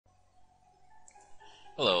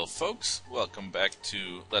Hello folks, welcome back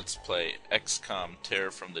to Let's Play XCOM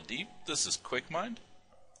Terror from the Deep. This is QuickMind.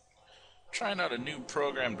 Trying out a new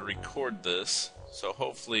program to record this, so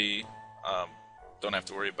hopefully don't have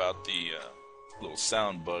to worry about the little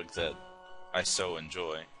sound bug that I so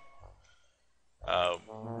enjoy. I'm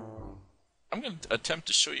going to attempt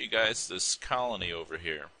to show you guys this colony over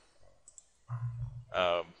here.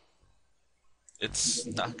 It's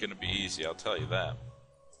not going to be easy, I'll tell you that.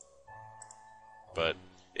 But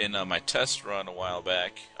in my test run a while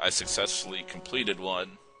back, I successfully completed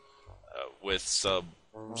one with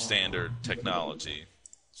substandard technology.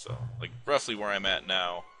 So, like, roughly where I'm at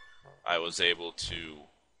now, I was able to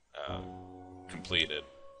complete it.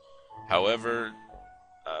 However,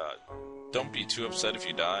 don't be too upset if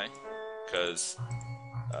you die, because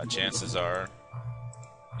chances are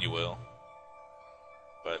you will.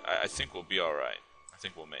 But I think we'll be alright. I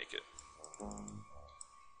think we'll make it.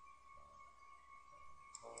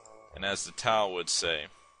 And as the Tao would say,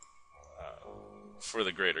 for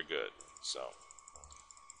the greater good. So,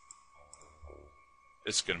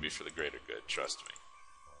 it's going to be for the greater good, trust me.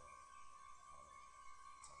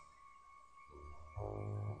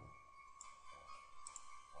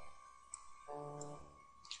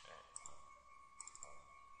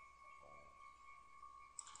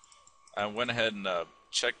 I went ahead and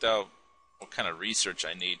checked out what kind of research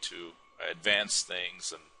I need to advance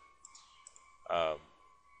things, and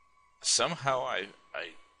somehow I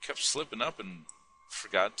kept slipping up and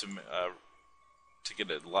forgot to get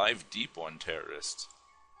a live deep one terrorist.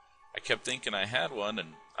 I kept thinking I had one,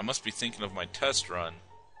 and I must be thinking of my test run.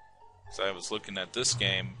 So I was looking at this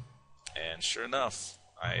game, and sure enough,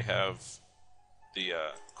 I have the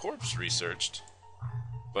corpse researched,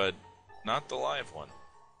 but not the live one.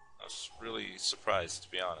 I was really surprised, to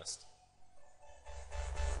be honest.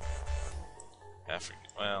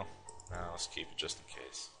 Well, let's keep it just in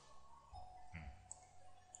case.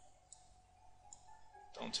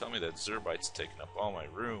 Don't tell me that Zerbite's taking up all my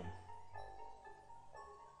room.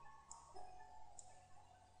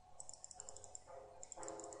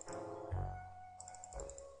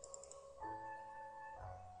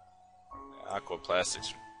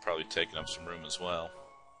 Aquaplastics are probably taking up some room as well.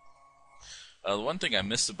 The one thing I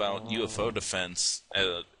miss about UFO defense,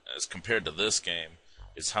 as compared to this game,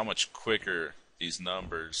 is how much quicker these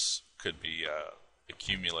numbers could be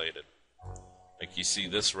accumulated. Like, you see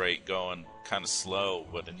this rate going kind of slow,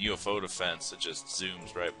 but in UFO defense, it just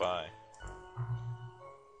zooms right by.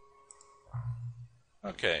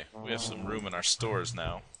 Okay, we have some room in our stores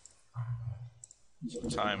now. So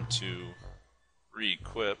time to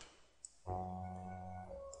re-equip.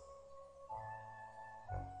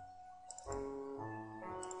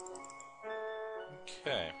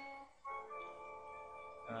 Okay.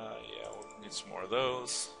 Yeah, we'll need some more of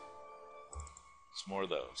those. Some more of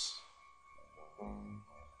those.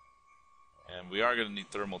 And we are going to need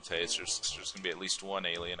thermal tasers. There's going to be at least one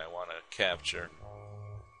alien I want to capture.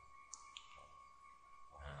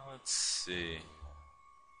 Let's see.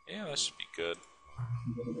 Yeah, that should be good.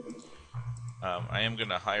 I am going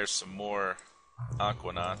to hire some more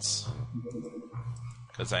Aquanauts,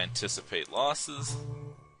 because I anticipate losses,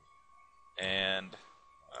 and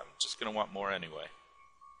I'm just going to want more anyway.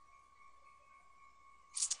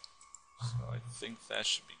 So I think that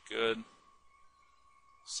should be good.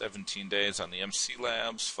 17 days on the MC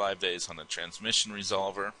Labs, 5 days on the transmission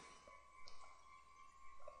resolver.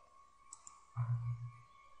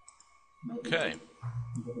 Okay.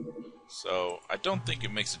 So I don't think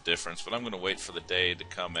it makes a difference, but I'm going to wait for the day to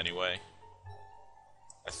come anyway.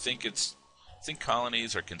 I think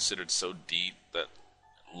colonies are considered so deep that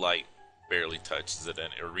light barely touches it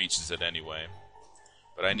or reaches it anyway.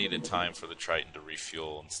 But I needed time for the Triton to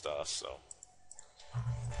refuel and stuff, so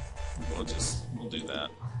we'll do that.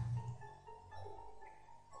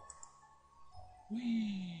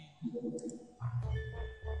 Whee!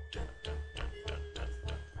 Dun, dun, dun, dun, dun,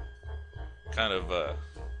 dun. Kind of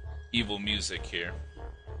evil music here.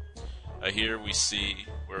 Here we see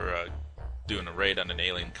we're doing a raid on an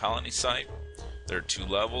alien colony site. There are 2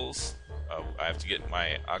 levels. I have to get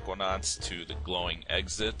my Aquanauts to the glowing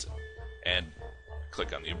exit and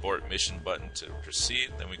click on the abort mission button to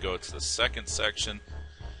proceed. Then we go to the second section,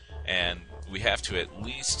 and we have to at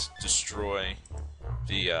least destroy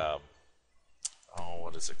the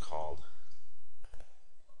what is it called?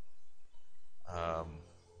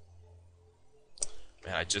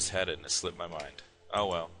 Man, I just had it and it slipped my mind. Oh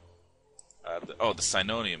well. The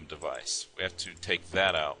Sinonium device. We have to take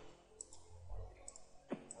that out.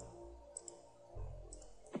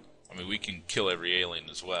 I mean, we can kill every alien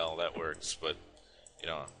as well. That works, but you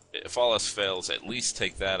know, if all else fails, at least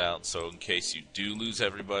take that out, so in case you do lose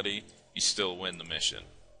everybody, you still win the mission.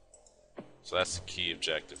 So that's the key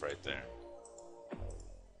objective right there.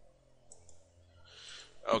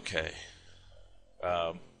 Okay.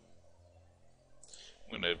 I'm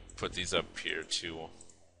going to put these up here too,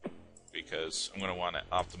 because I'm going to want to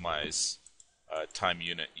optimize time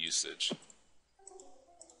unit usage.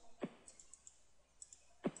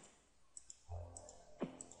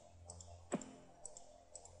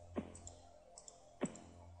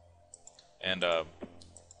 And I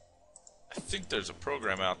think there's a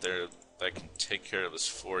program out there that can take care of this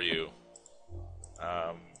for you.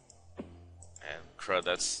 And crud,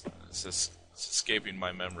 it's escaping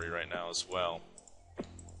my memory right now as well.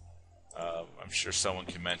 I'm sure someone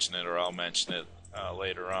can mention it, or I'll mention it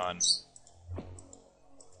later on.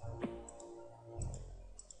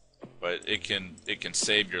 But it can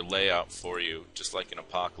save your layout for you, just like in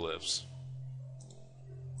Apocalypse.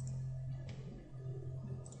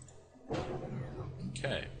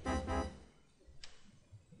 Okay.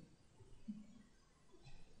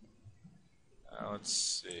 Now let's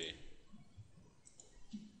see.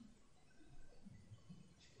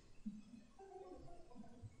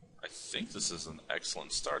 I think this is an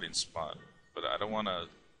excellent starting spot, but I don't want to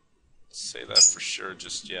say that for sure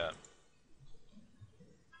just yet.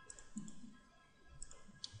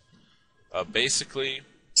 Basically,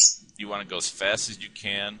 you want to go as fast as you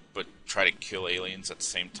can, but try to kill aliens at the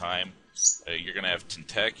same time. You're going to have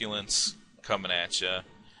tentaculants coming at you,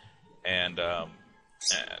 and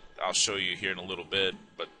I'll show you here in a little bit,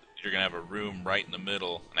 but you're going to have a room right in the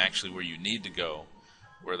middle, and actually where you need to go,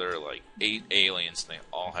 where there are like 8 aliens, and they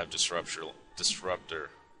all have disruptor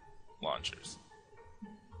launchers.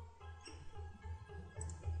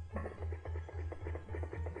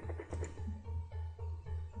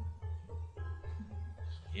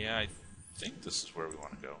 Yeah, I think this is where we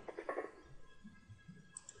want to go.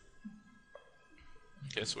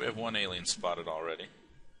 Okay, so we have 1 alien spotted already.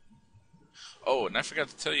 Oh, and I forgot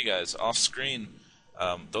to tell you guys, off screen,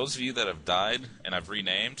 those of you that have died and I've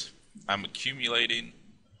renamed, I'm accumulating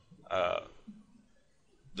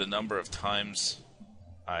the number of times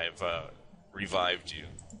I've revived you,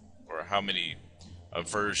 or how many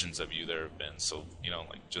versions of you there have been. So, you know,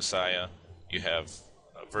 like Josiah, you have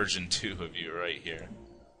version 2 of you right here.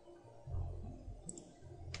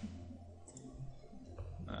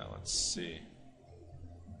 Let's see.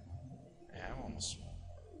 Yeah, I'm almost...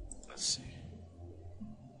 Let's see.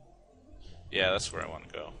 Yeah, that's where I want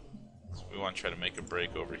to go. So we want to try to make a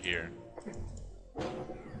break over here.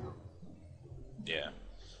 Yeah.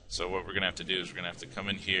 So what we're going to have to do is we're going to have to come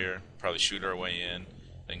in here, probably shoot our way in,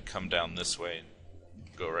 then come down this way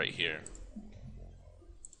and go right here.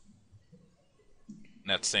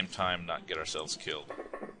 And at the same time, not get ourselves killed.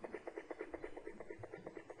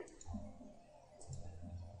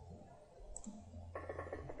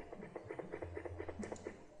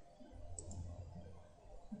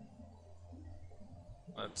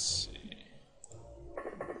 Let's see.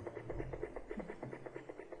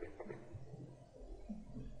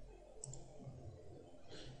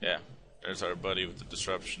 Yeah, there's our buddy with the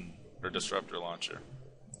disruptor launcher.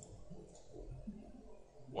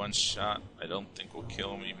 1 shot, I don't think will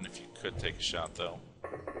kill him, even if you could take a shot though.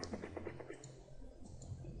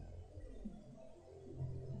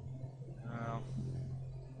 Well,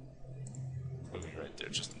 moving right there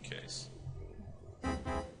just in case.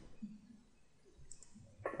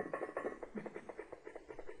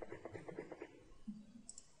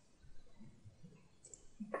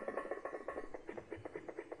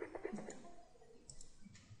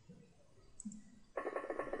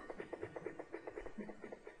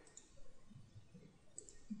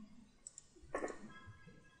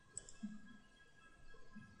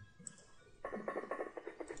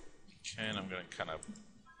 And I'm going to kind of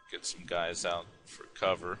get some guys out for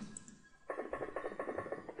cover.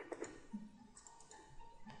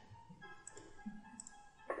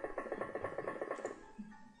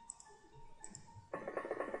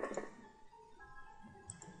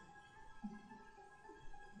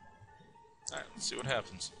 Alright, let's see what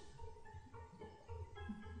happens.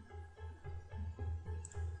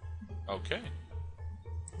 Okay.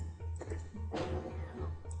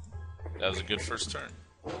 That was a good first turn.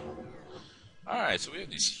 Alright, so we have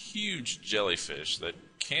these huge jellyfish that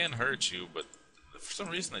can hurt you, but for some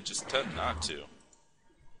reason they just tend not to.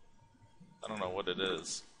 I don't know what it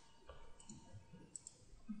is.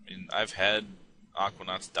 I mean, I've had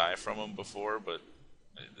aquanauts die from them before, but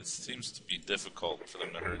it seems to be difficult for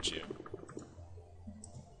them to hurt you.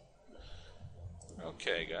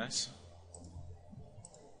 Okay, guys.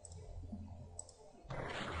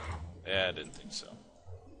 Yeah, I didn't think so.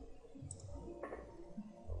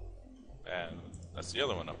 That's the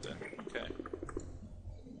other one up there. Okay.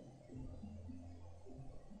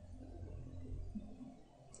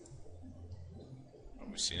 Oh,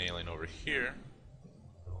 we see an alien over here.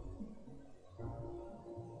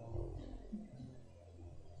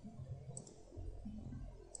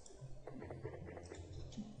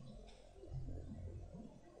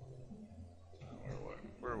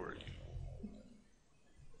 Where were you?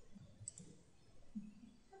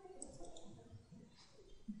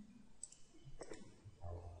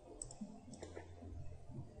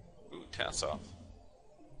 Ooh, Tassoff.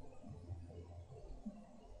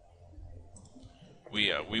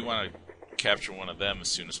 We want to capture one of them as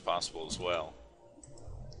soon as possible as well.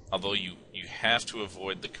 Although you have to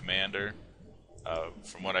avoid the commander.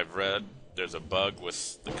 From what I've read, there's a bug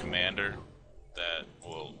with the commander that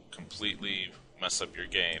will completely mess up your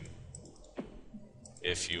game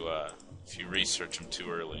if you research them too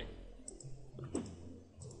early.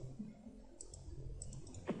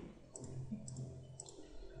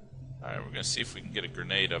 Alright, we're gonna see if we can get a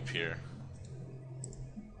grenade up here.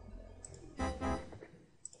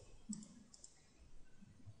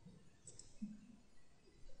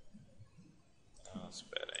 Oh, that's a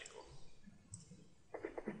bad angle.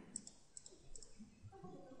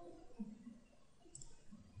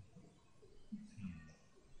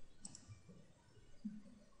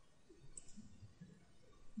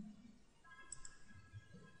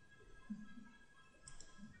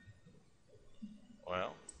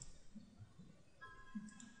 Well,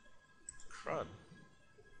 crud.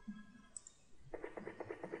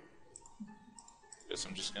 Guess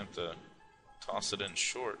I'm just going to have to toss it in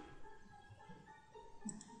short.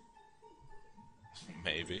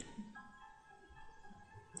 Maybe.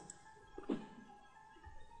 Yeah,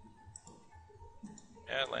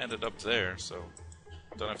 it landed up there, so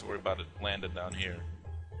don't have to worry about it landing down here.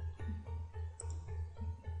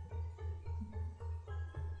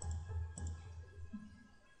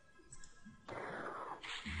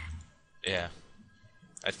 Yeah.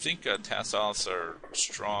 I think Tassoffs are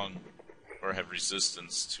strong or have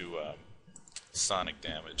resistance to sonic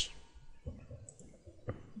damage.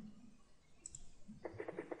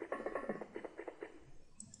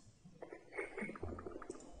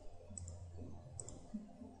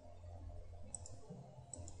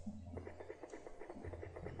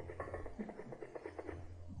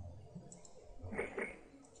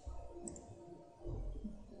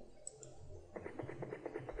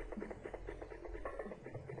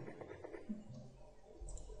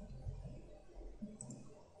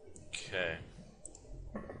 Okay.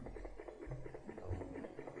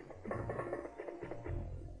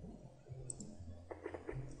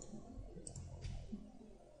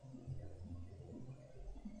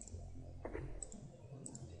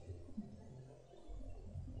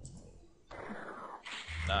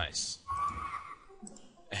 Nice.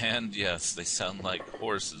 And yes, they sound like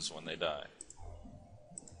horses when they die.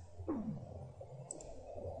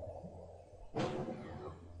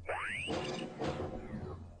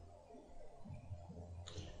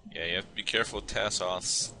 Yeah, you have to be careful with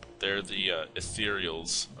Tassoffs. They're the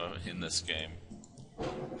ethereals in this game.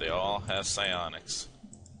 They all have psionics.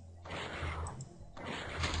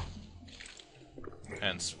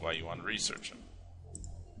 Hence why you want to research them.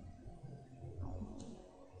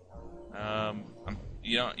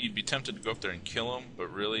 You'd be tempted to go up there and kill him,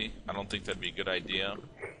 but really, I don't think that'd be a good idea.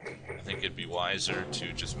 I think it'd be wiser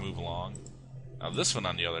to just move along. Now this one,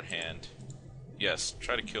 on the other hand, yes,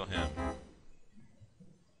 try to kill him.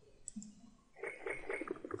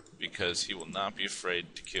 Because he will not be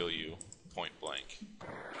afraid to kill you point blank.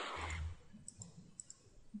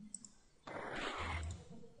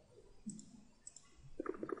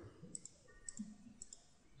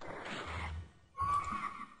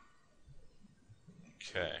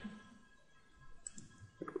 Okay.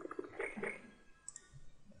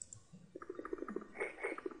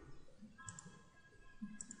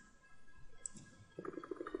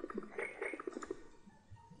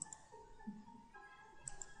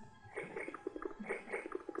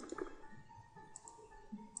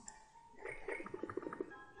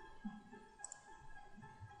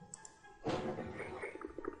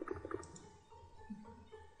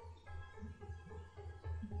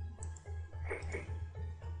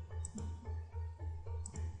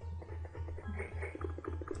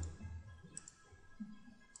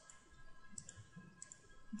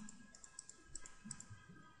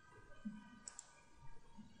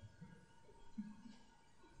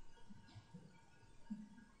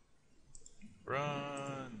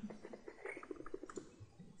 Run!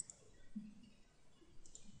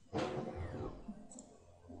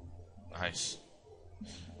 Nice.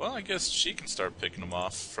 Well, I guess she can start picking them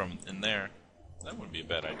off from in there. That wouldn't be a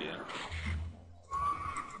bad idea.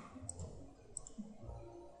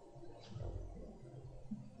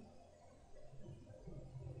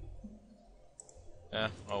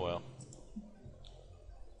 Oh well.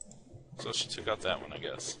 So she took out that one, I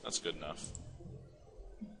guess. That's good enough.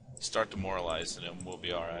 Start demoralizing him, we'll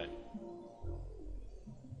be alright.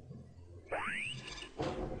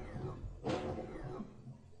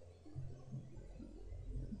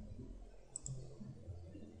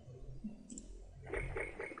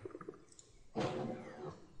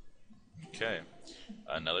 Okay.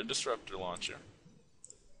 Another disruptor launcher.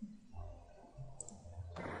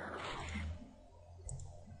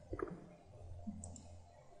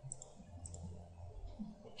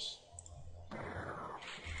 Whoops.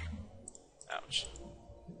 Ouch.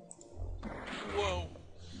 Whoa!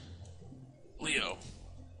 Leo,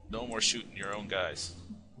 no more shooting your own guys.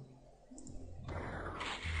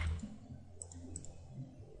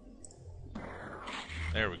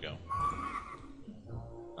 There we go.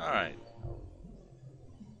 Alright.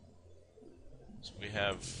 So we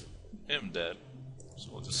have him dead. So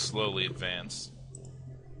we'll just slowly advance.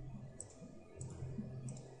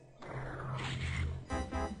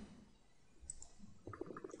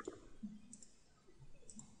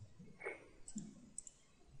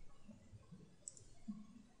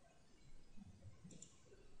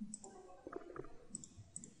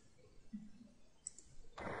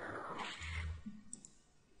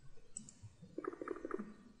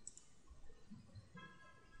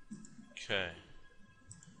 Okay.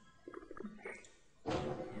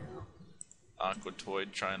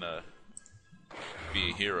 Aquatoid trying to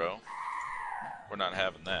be a hero. We're not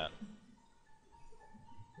having that.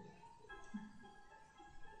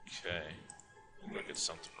 Okay. Look at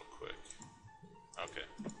something real quick. Okay.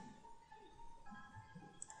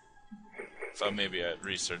 Thought maybe I'd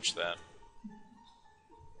research that.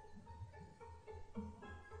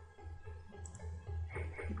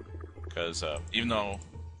 Because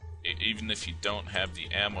even if you don't have the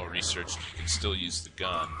ammo researched, you can still use the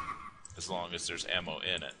gun as long as there's ammo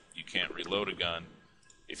in it. You can't reload a gun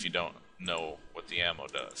if you don't know what the ammo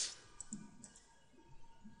does.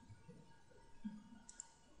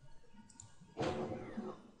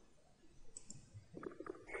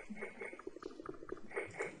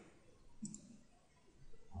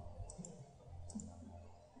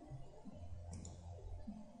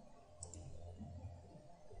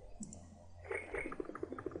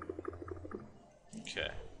 Okay.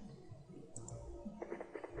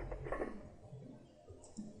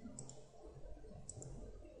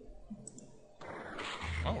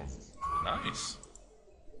 Oh, nice.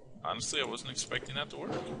 Honestly, I wasn't expecting that to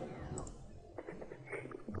work.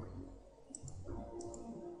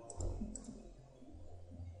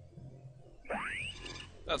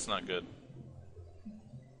 That's not good.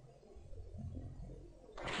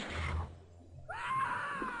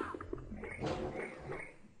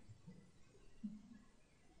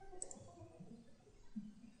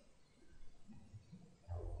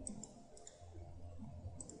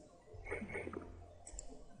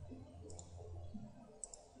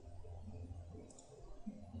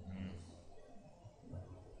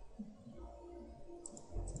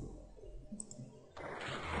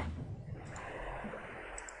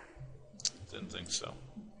 Didn't think so.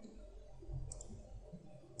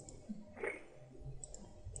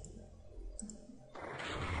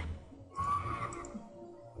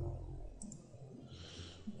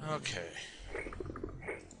 Okay.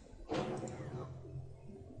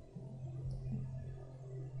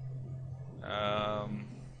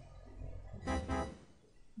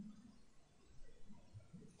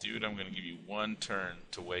 Dude, I'm gonna give you one turn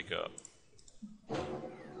to wake up.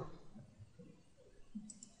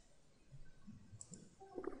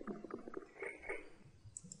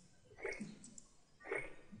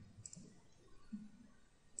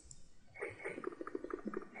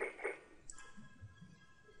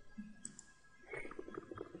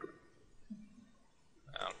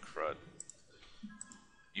 Oh, crud.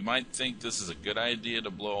 You might think this is a good idea to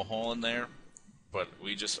blow a hole in there, but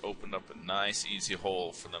we just opened up a nice, easy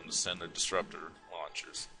hole for them to send their disruptor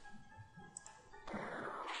launchers.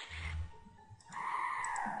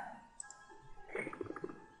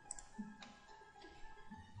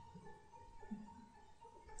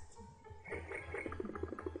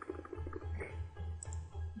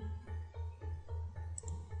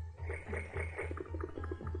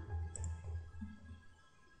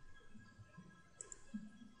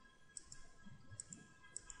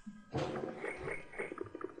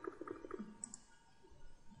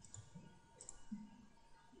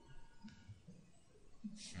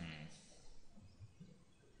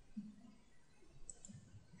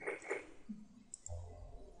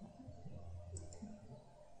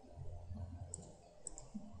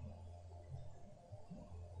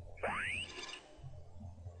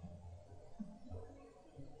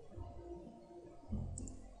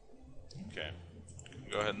 Okay.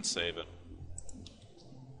 Go ahead and save it.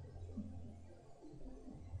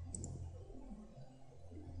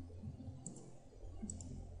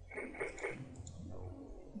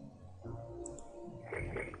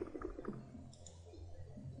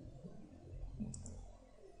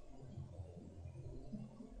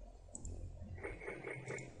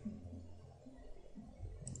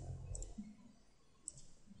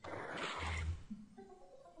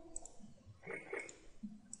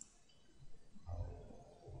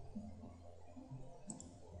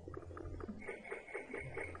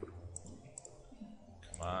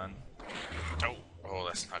 Come on. Oh, oh,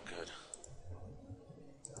 that's not good.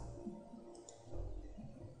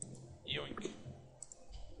 Yoink.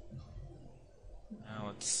 Now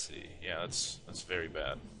let's see. Yeah, that's very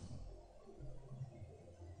bad.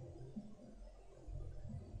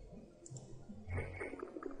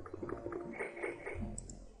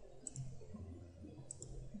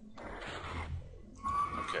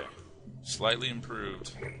 Okay. Slightly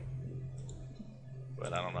improved.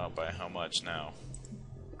 But I don't know by how much now.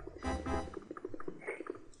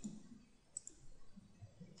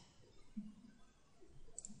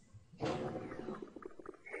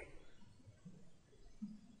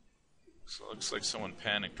 So it looks like someone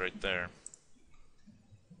panicked right there.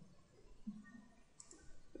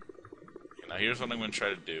 Okay, now here's what I'm going to try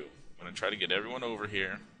to do. I'm going to try to get everyone over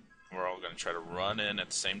here. We're all going to try to run in at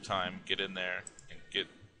the same time, get in there, and get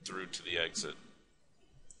through to the exit.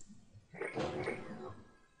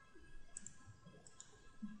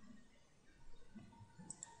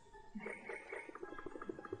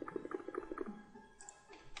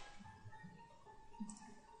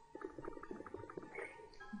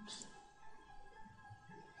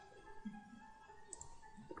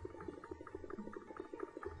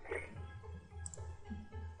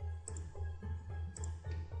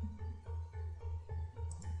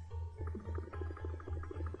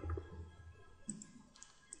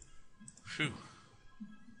 Phew.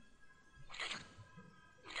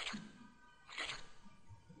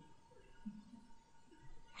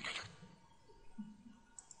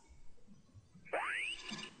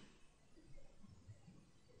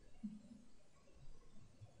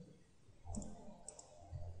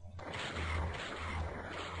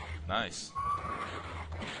 Nice.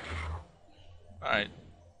 Alright.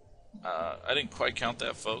 I didn't quite count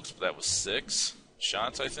that, folks, but that was 6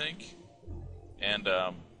 shots, I think. And,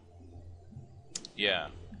 yeah,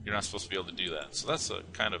 you're not supposed to be able to do that. So that's a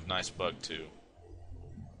kind of nice bug, too.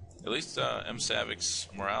 At least M. Savic's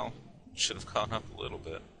morale should have gone up a little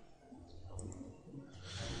bit.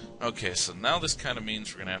 Okay, so now this kind of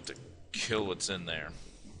means we're going to have to kill what's in there.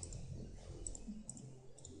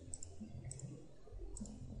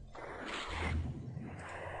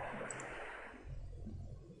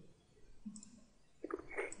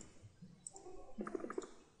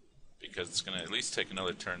 Because it's going to at least take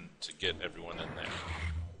another turn to get everyone in there.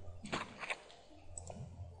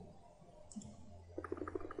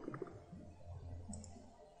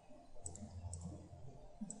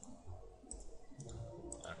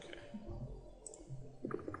 Okay.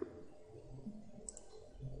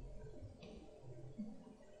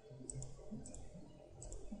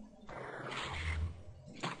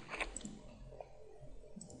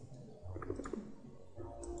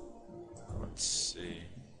 Let's see.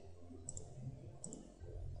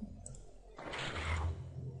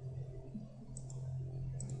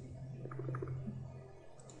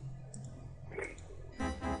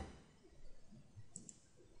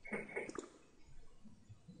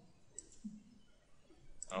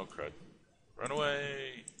 Oh, crud. Run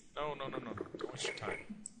away! No, no, no, no, no. Don't waste your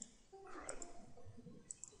time. Crud.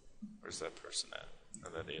 Where's that person at?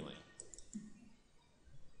 Or that alien?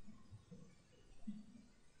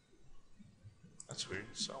 That's weird.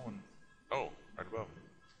 Someone... Oh, right above.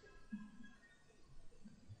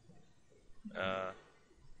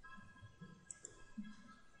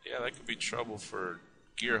 Yeah, that could be trouble for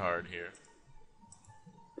Gearhard here.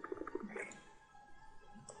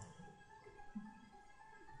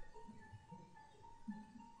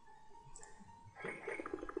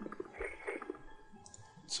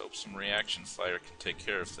 Let's hope some reaction fire can take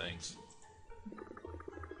care of things.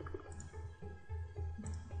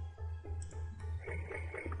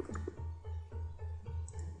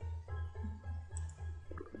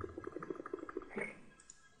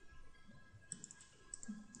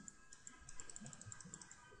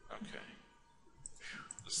 Okay.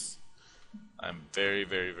 I'm very,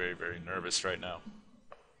 very, very, very nervous right now.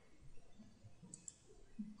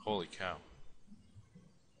 Holy cow.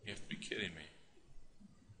 You have to be kidding me.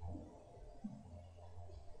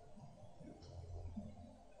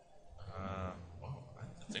 Well,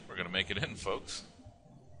 I think we're going to make it in, folks.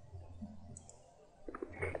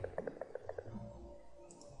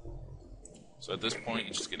 So at this point,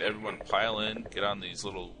 you just get everyone to pile in, get on these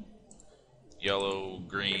little yellow,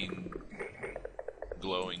 green,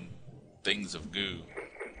 glowing things of goo.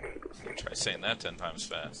 Try saying that 10 times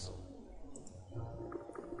fast.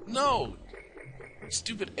 No!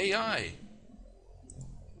 Stupid AI!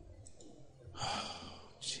 Oh,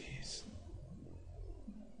 jeez.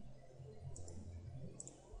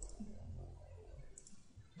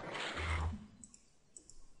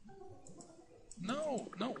 No,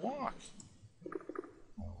 no, walk.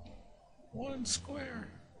 One square.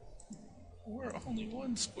 We're only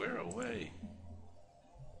one square away.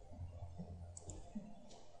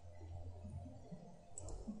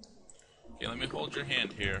 Okay, let me hold your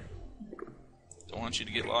hand here. Don't want you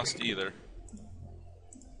to get lost either.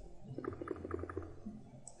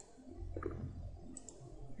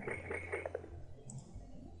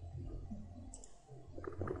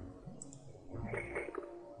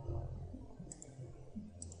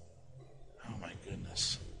 Oh my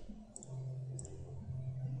goodness.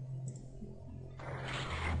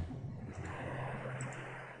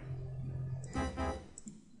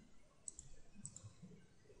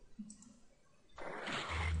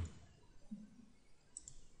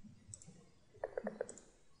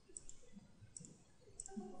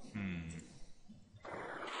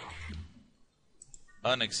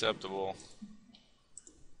 Unacceptable.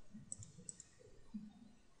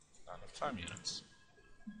 Not enough time units.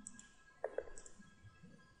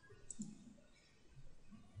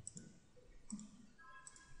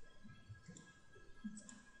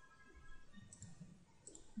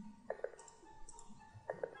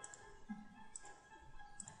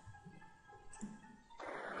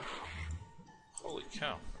 Holy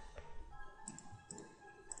cow.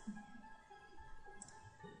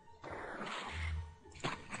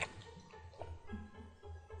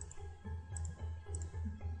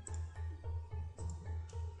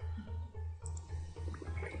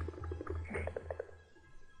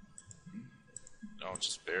 No,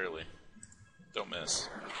 just barely. Don't miss.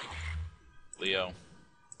 Leo.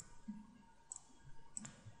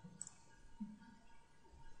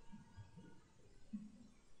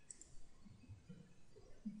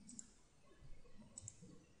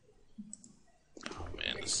 Oh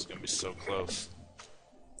man, this is gonna be so close.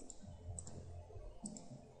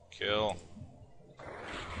 Kill.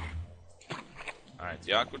 Alright,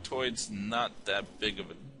 the Aquatoid's not that big of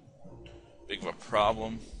a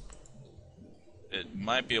problem. It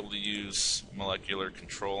might be able to use molecular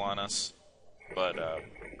control on us, but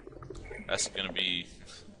that's going to be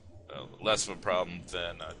less of a problem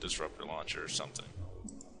than a disruptor launcher or something.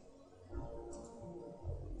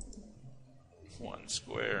 One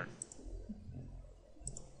square.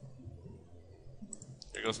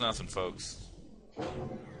 Here goes nothing, folks.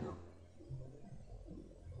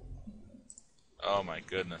 Oh my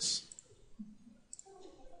goodness.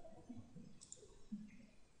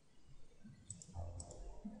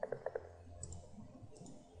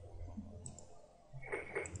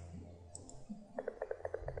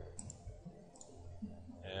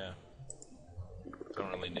 Yeah. Don't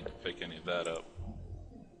really need to pick any of that up.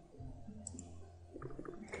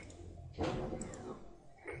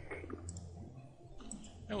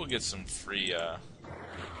 And we'll get some free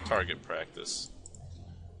target practice.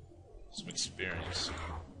 Some experience.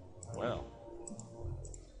 Well,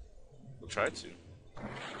 we'll try to.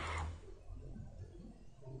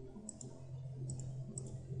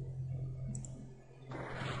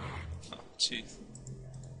 Oh, jeez.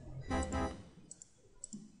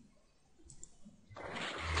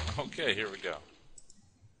 Okay, here we go.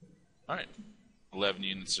 Alright. 11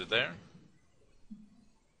 units are there.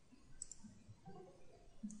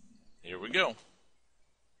 Here we go.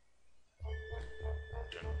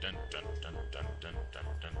 Dun, dun, dun, dun, dun, dun,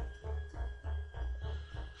 dun.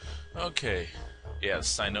 Okay. Yeah,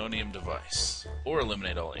 Sinonium device. Or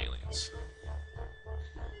eliminate all aliens.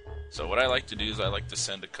 So what I like to do is I like to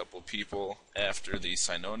send a couple people after the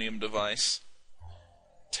Sinonium device.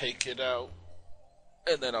 Take it out.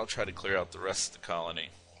 And then I'll try to clear out the rest of the colony.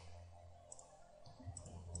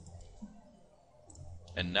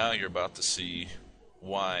 And now you're about to see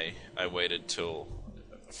why I waited till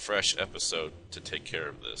a fresh episode to take care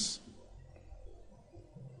of this.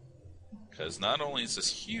 Because not only is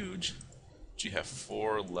this huge, but you have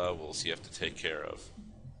 4 levels you have to take care of.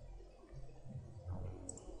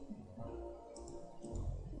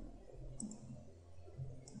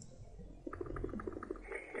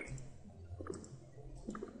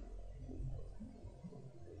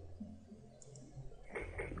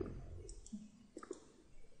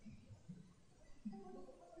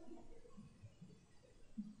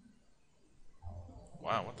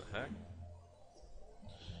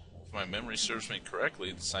 my memory serves me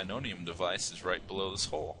correctly, the Sinonium device is right below this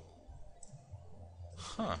hole.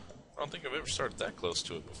 Huh. I don't think I've ever started that close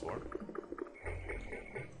to it before.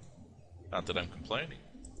 Not that I'm complaining.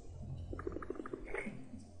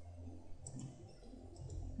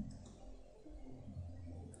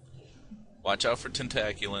 Watch out for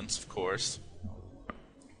tentaculants, of course.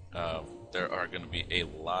 There are going to be a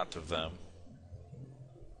lot of them.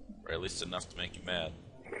 Or at least enough to make you mad.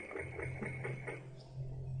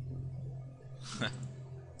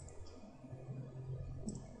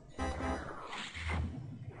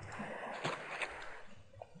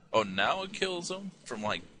 Oh, now it kills them from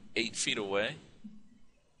like 8 feet away?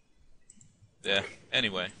 Yeah,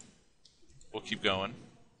 anyway. We'll keep going.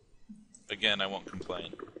 Again, I won't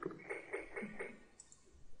complain.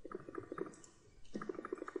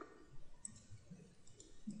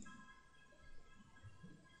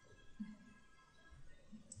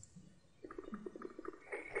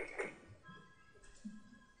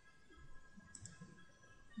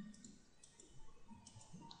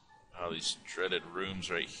 Oh, these dreaded rooms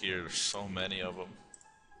right here. There's so many of them.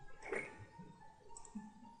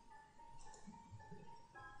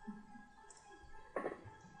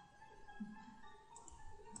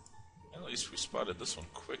 At least we spotted this one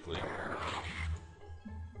quickly.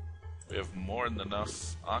 We have more than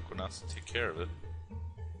enough Aquanauts to take care of it.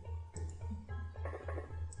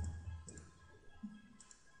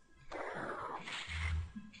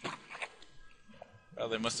 Well,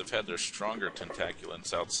 they must have had their stronger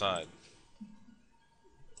tentaculants outside.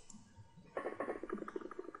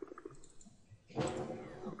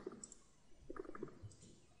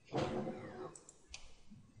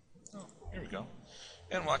 Oh, here we go.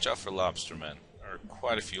 And watch out for lobstermen. There are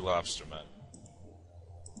quite a few lobstermen.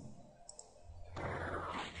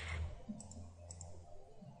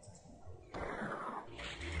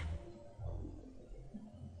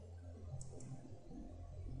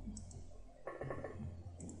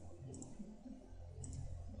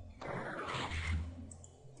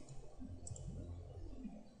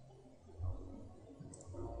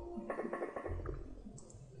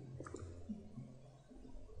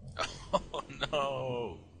 Oh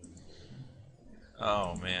no!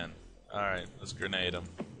 Oh man. Alright, let's grenade him.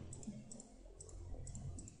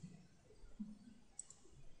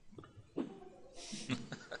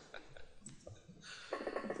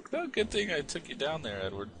 Oh, good thing I took you down there,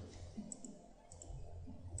 Edward.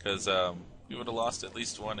 Because you would have lost at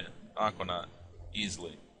least one Aquanaut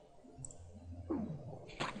easily.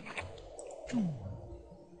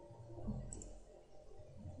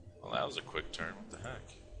 Well, that was a quick turn. What the heck?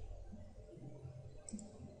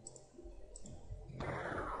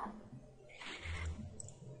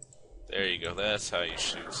 There you go. That's how you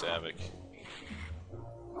shoot Savik.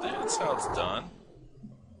 That's how it's done.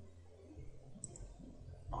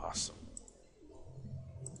 Awesome.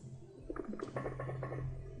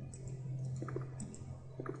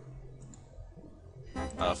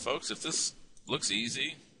 Folks, if this looks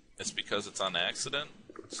easy, it's because it's on accident.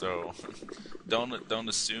 So don't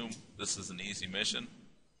assume this is an easy mission.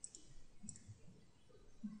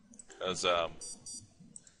 Because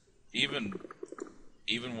even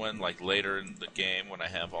when like later in the game when I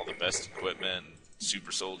have all the best equipment,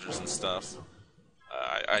 super soldiers and stuff,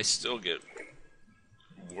 I still get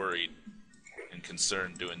worried and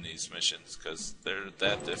concerned doing these missions because they're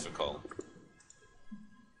that difficult.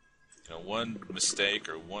 You know, one mistake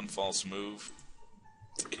or one false move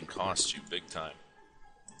can cost you big time.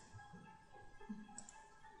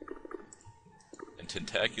 And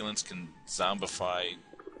tentaculants can zombify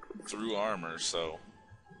through armor, so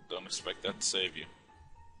don't expect that to save you.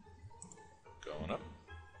 Going up.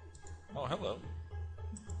 Oh, hello.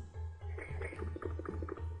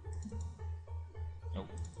 Nope,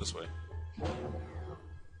 this way.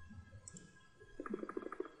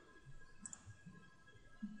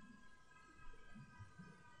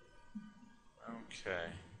 Okay.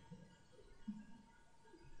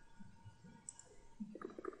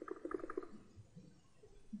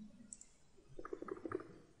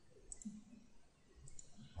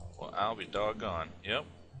 Well, I'll be doggone. Yep,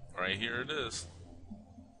 right here it is.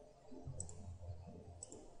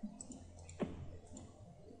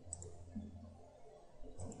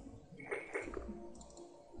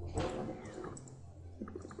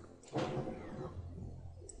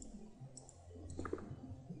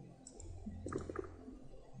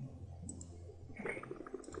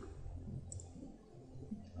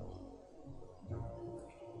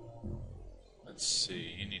 Let's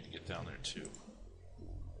see, you need to get down there too.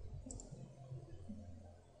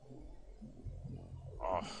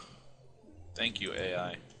 Oh, thank you,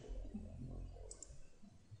 AI.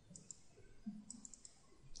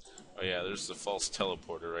 Oh yeah, there's the false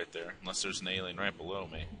teleporter right there. Unless there's an alien right below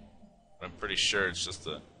me. But I'm pretty sure it's just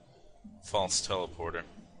a false teleporter.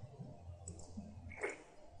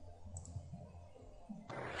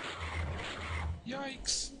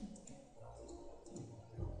 Yikes!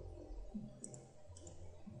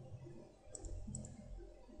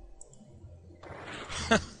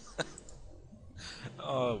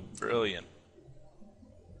 Oh, brilliant.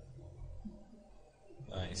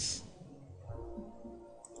 Nice.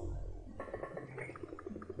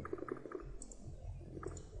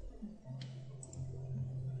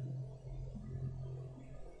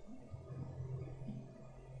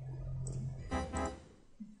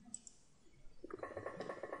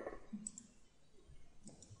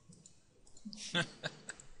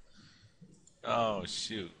 Oh,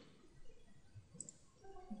 shoot.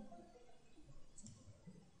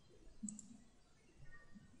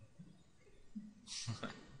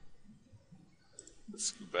 Let's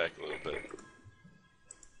scoot back a little bit.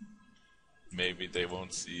 Maybe they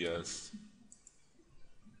won't see us.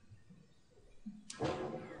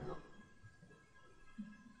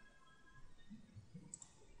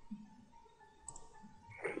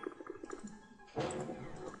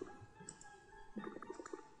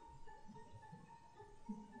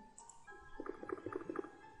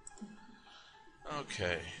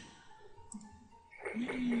 Okay. You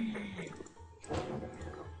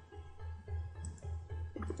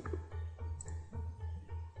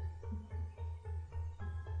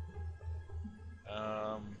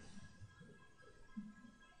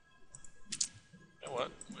know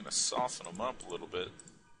what? I'm gonna soften them up a little bit.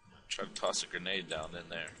 Try to toss a grenade down in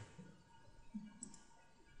there.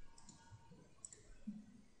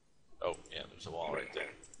 Oh, yeah, there's a wall right there.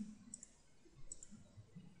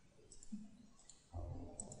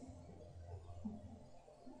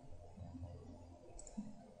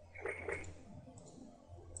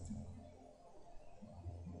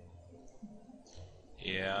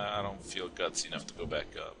 Yeah, I don't feel gutsy enough to go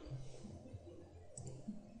back up.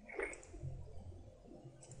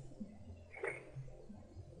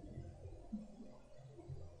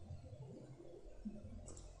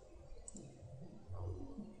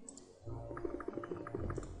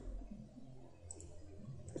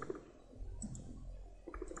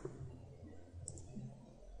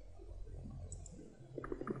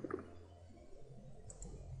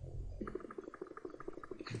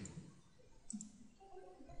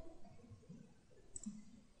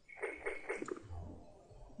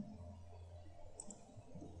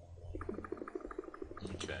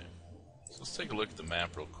 Okay, so let's take a look at the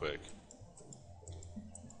map real quick.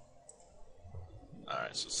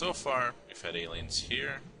 Alright, so far we've had aliens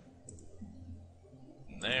here,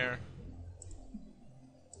 and there,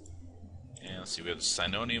 and let's see, we have the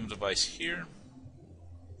Sinonium device here.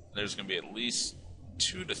 There's going to be at least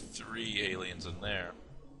 2 to 3 aliens in there.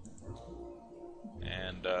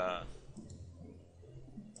 And,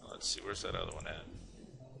 let's see, where's that other one at?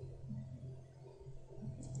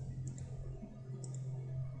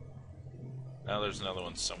 Now there's another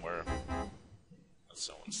one somewhere that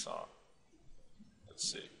someone saw. Let's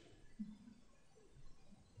see.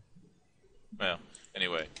 Well,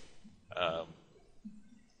 anyway,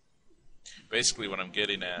 basically what I'm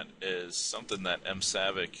getting at is something that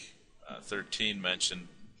MSavic 13 mentioned,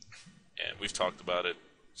 and we've talked about it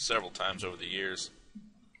several times over the years.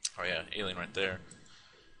 Oh yeah, alien right there.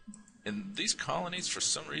 In these colonies, for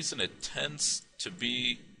some reason, it tends to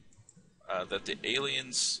be that the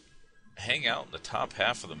aliens hang out in the top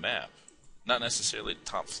half of the map. Not necessarily the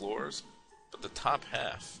top floors, but the top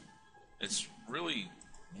half. It's really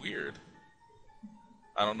weird.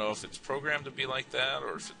 I don't know if it's programmed to be like that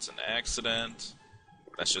or if it's an accident.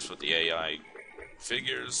 That's just what the AI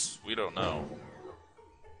figures. We don't know.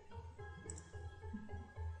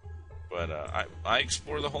 But I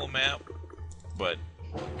explore the whole map, but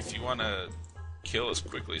if you want to kill as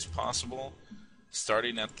quickly as possible,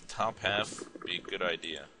 starting at the top half would be a good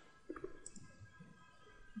idea.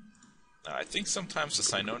 Now, I think sometimes the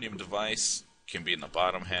Sinonium device can be in the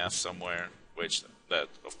bottom half somewhere, which that,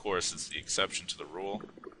 of course, is the exception to the rule.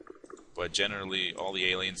 But generally, all the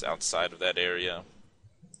aliens outside of that area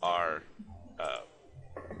are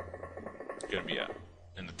going to be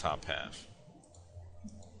in the top half.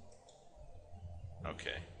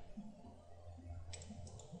 Okay.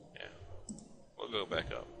 Yeah. We'll go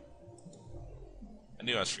back up. I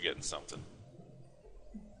knew I was forgetting something.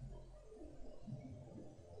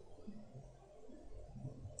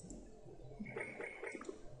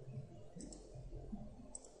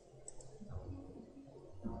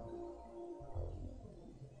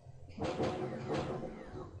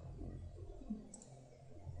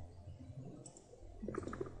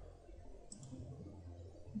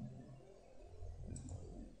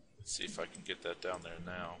 See if I can get that down there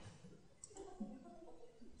now.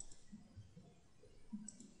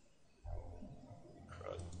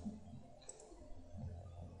 Crud.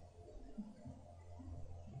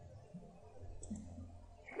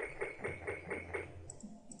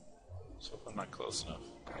 So if I'm not close enough.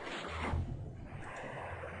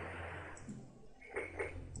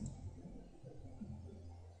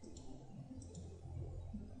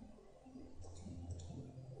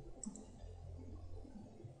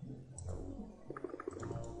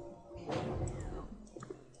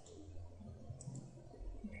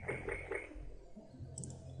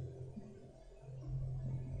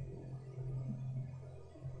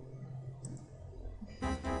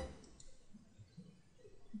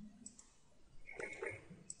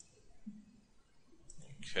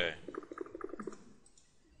 Okay.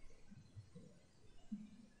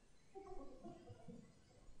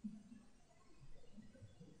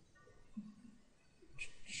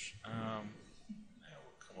 Yeah,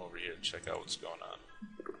 we'll come over here and check out what's going on.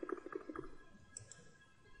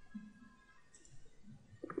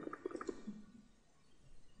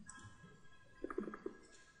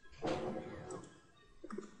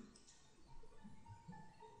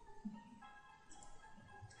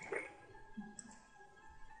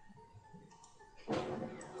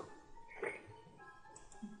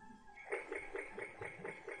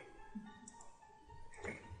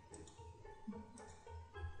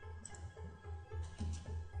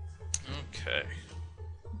 Okay.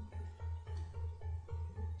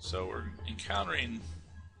 So we're encountering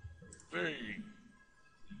very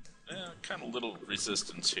kind of little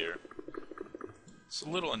resistance here. It's a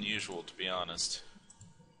little unusual, to be honest.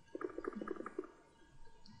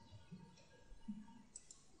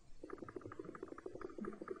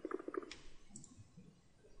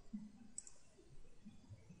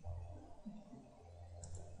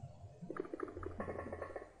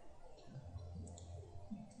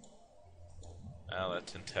 Now that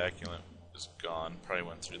tentaculum is gone. Probably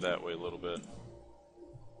went through that way a little bit.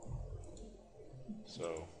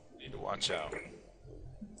 So, need to watch out.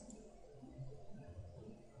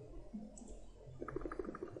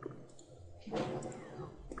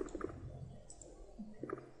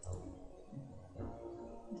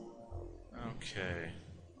 Okay.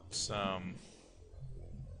 Let's,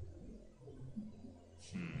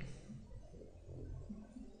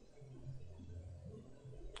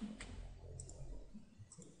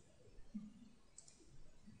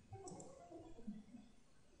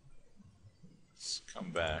 Let's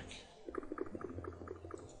come back.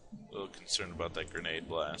 A little concerned about that grenade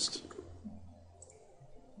blast.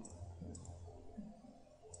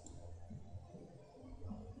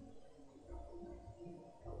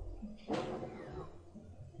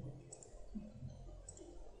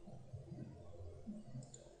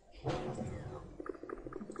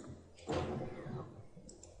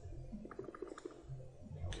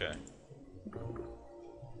 Okay.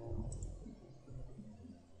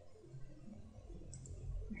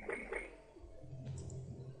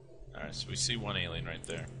 Alright, so we see one alien right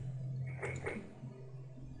there.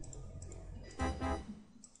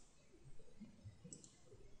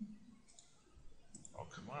 Oh,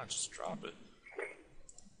 come on, just drop it.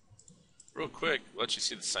 Real quick, let you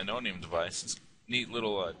see the Sinonium device. It's a neat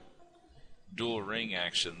little dual ring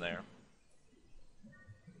action there.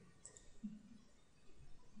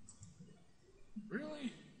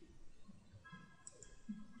 Really?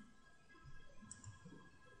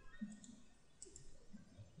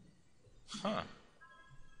 Huh.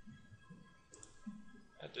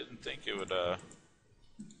 I didn't think it would,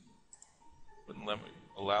 wouldn't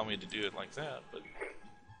allow me to do it like that, but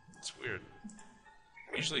it's weird.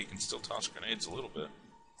 Usually you can still toss grenades a little bit.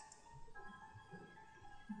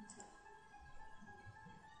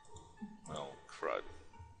 Well, crud.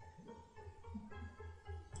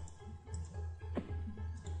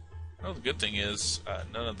 Well, the good thing is,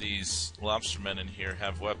 none of these lobstermen in here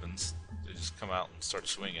have weapons. They just come out and start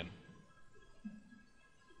swinging.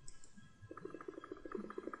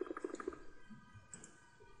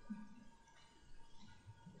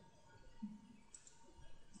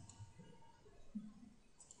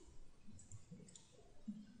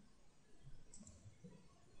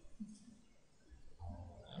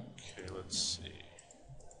 Okay, let's see.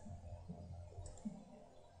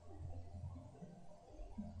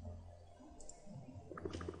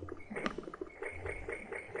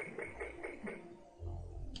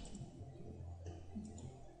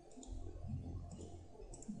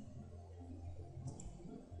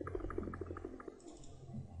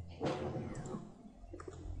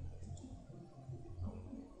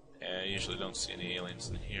 Yeah, I usually don't see any aliens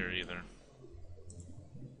in here either.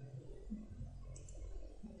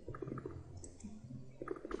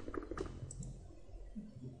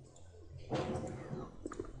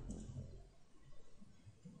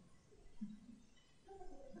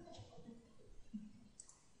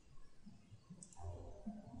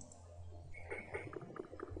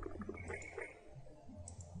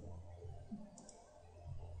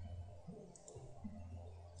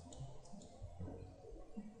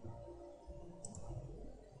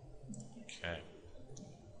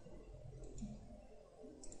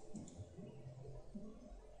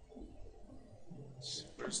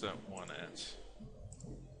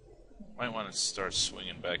 Might want to start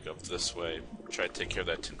swinging back up this way. Try to take care of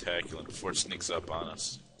that tentaculum before it sneaks up on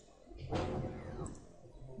us.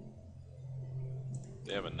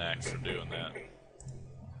 They have a knack for doing that.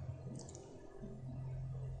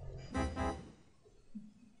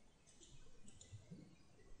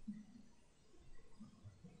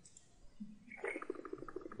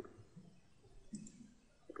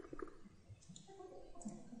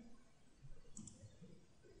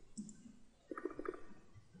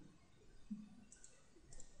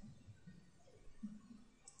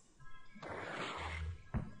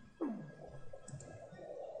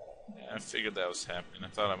 I figured that was happening. I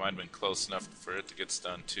thought I might have been close enough for it to get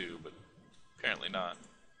stunned too, but apparently not.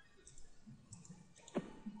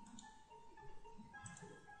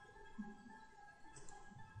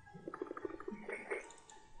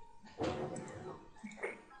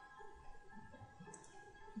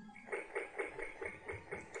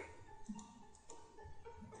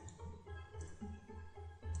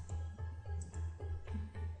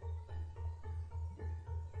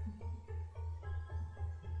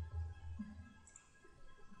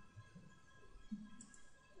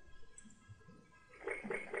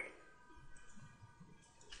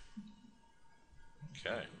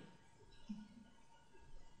 Okay.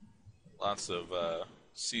 Lots of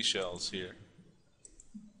seashells here.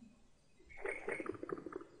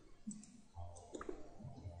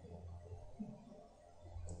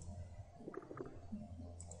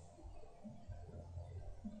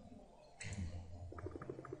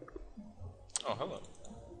 Oh, hello.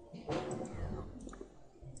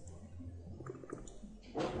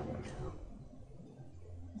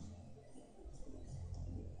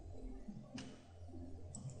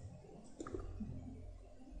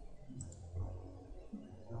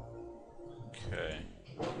 Okay.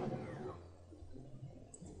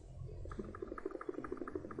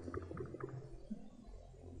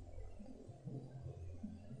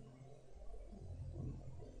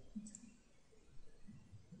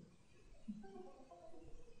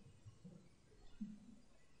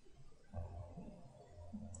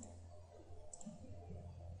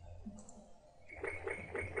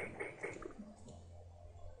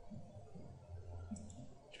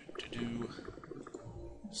 Do-do-do.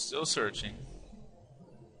 Still searching.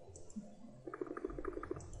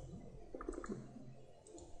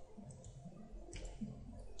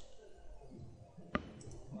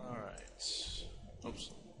 Alright.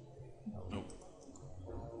 Oops. Nope.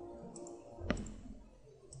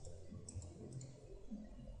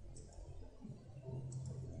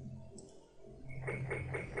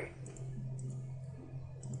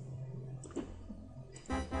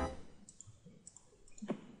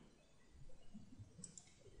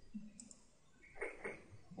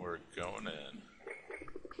 We're going in.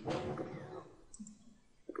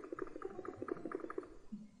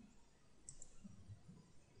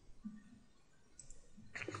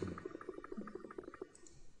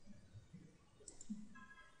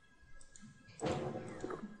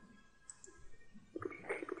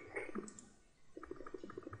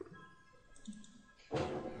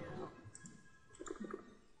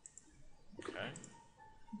 Okay.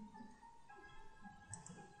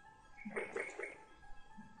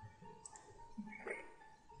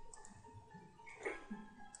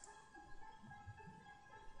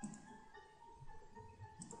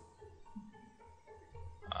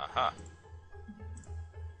 Aha.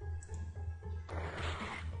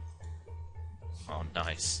 Oh,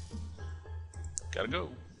 nice. Gotta go.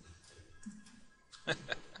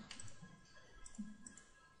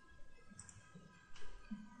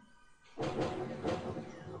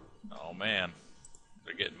 Oh man,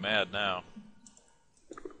 they're getting mad now.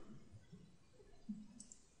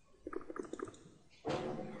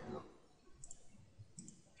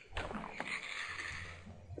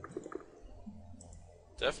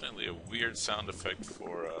 Definitely a weird sound effect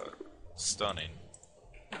for stunning.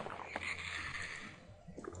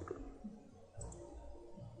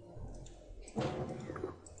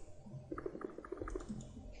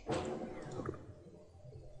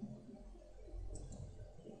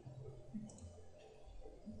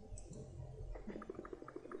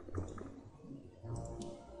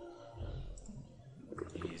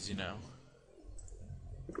 Easy now.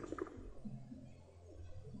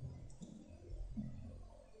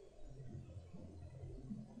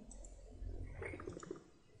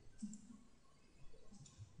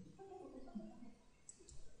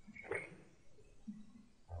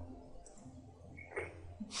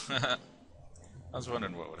 I was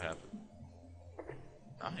wondering what would happen.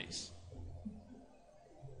 Nice.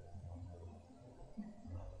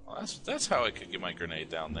 Well, that's how I could get my grenade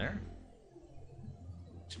down there.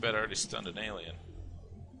 Too bad I already stunned an alien.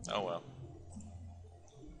 Oh well.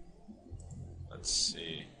 Let's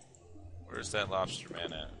see. Where's that lobster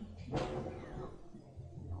man at?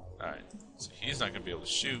 Alright, so he's not going to be able to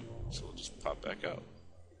shoot, so we'll just pop back out.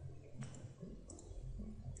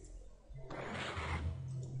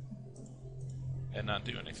 And not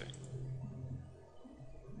do anything.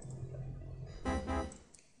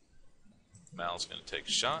 Mal's going to take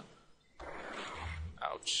a shot.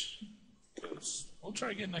 Ouch. We'll try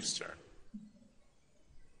again next turn.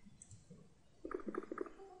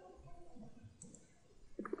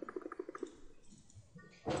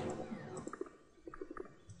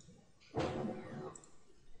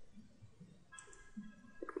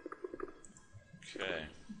 Okay.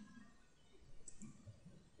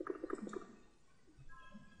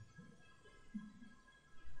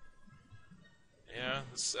 Yeah,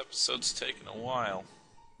 this episode's taking a while.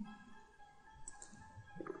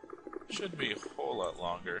 Should be a whole lot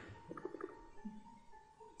longer.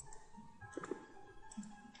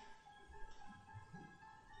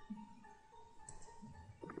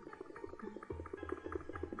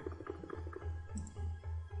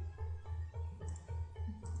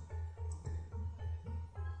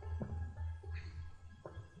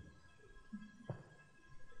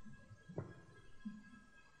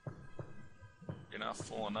 You're not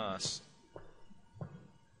fooling us.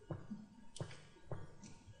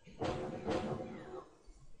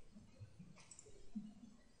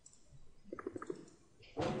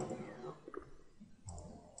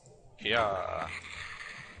 Yeah.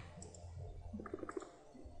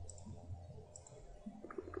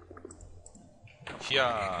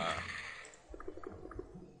 Yeah.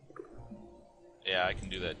 Yeah, I can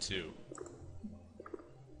do that too.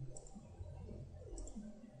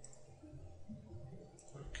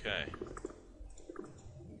 Okay.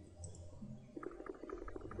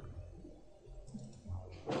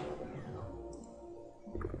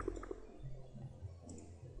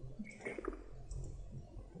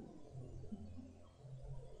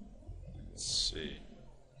 Let's see.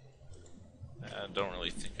 I don't really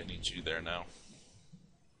think I need you there now.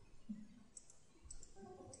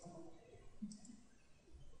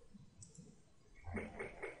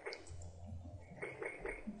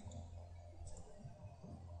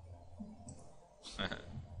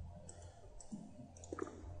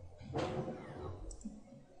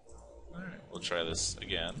 Alright, we'll try this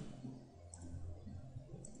again.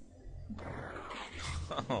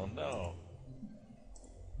 Oh no.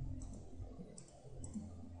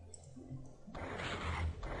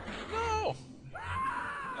 No!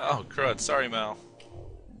 Oh crud, sorry Mal.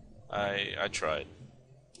 I tried.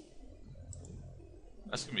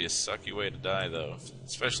 That's gonna be a sucky way to die though,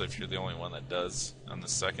 especially if you're the only one that does on the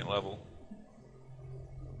second level.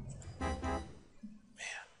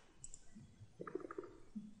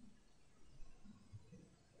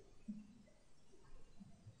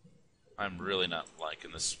 I'm really not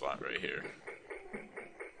liking this spot right here.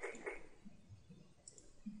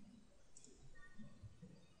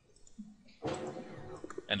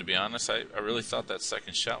 And to be honest, I really thought that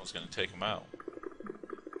second shot was going to take him out.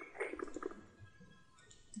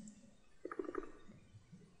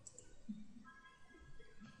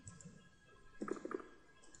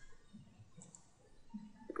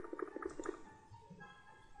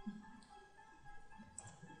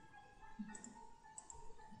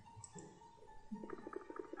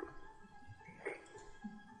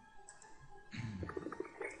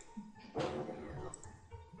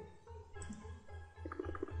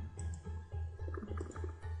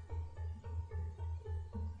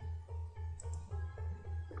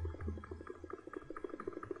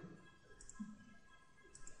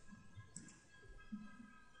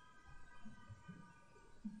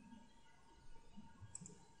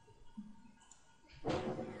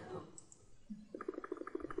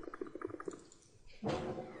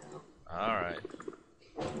 Alright.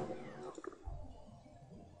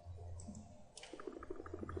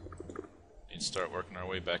 Need to start working our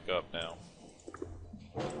way back up now.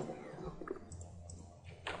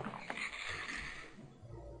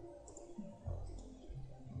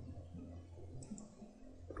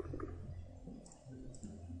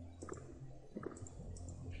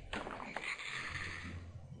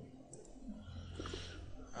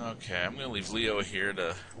 Okay, I'm going to leave Leo here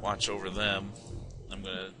to watch over them. I'm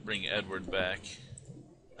going to bring Edward back,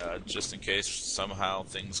 just in case somehow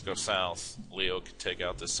things go south. Leo can take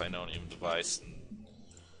out this Sinonium device and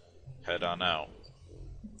head on out.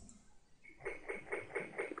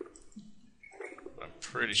 But I'm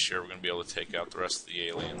pretty sure we're going to be able to take out the rest of the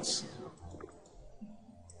aliens.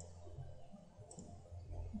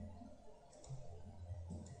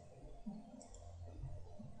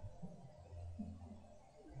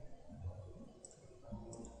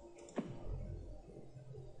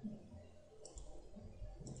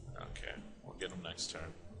 next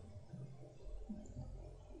turn.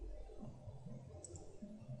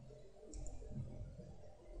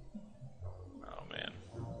 Oh man.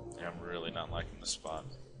 Yeah, I'm really not liking the spot.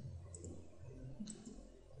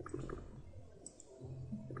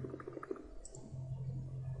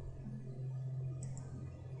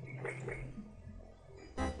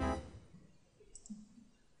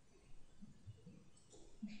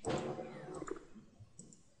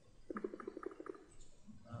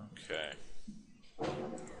 Okay.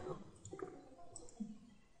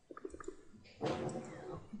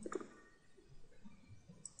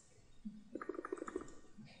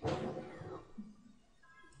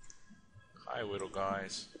 Hi, little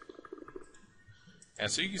guys.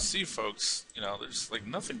 And so you can see, folks, you know, there's like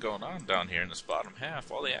nothing going on down here in this bottom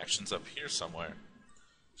half. All the action's up here somewhere.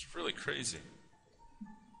 It's really crazy.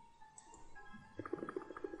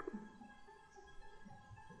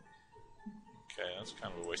 Okay, that's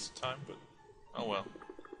kind of a waste of time, but oh well.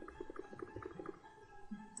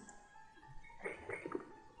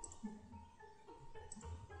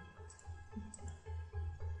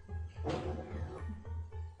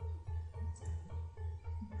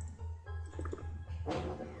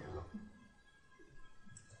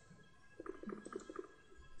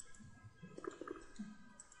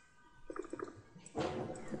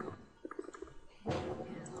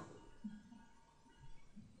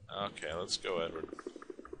 Okay, let's go, Edward.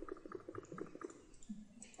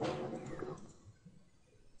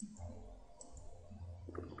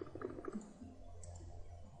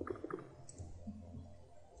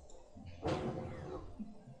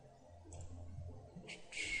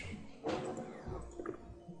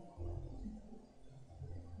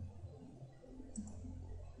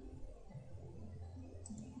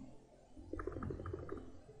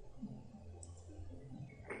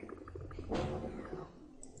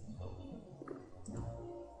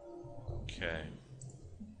 Okay.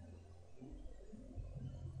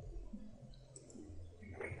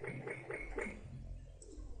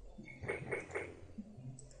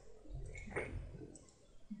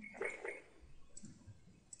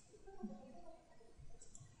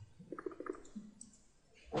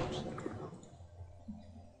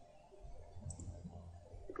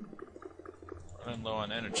 Running low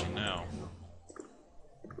on energy now.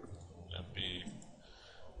 Gotta be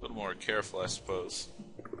a little more careful, I suppose.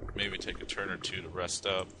 Maybe take a turn or two to rest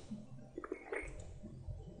up.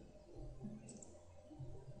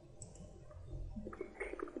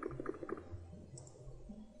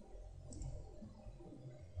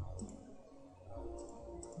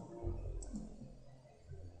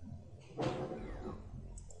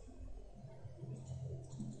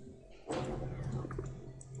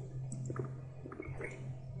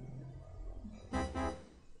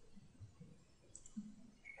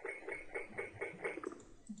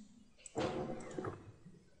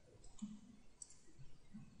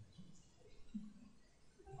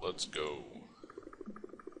 Let's go.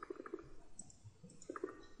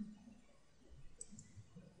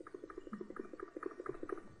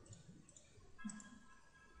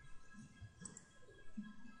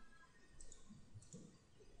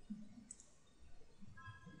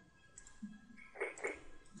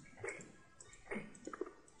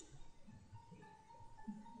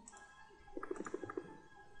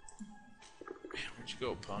 Man, where'd you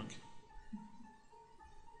go, punk?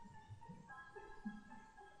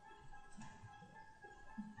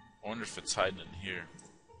 I wonder if it's hiding in here.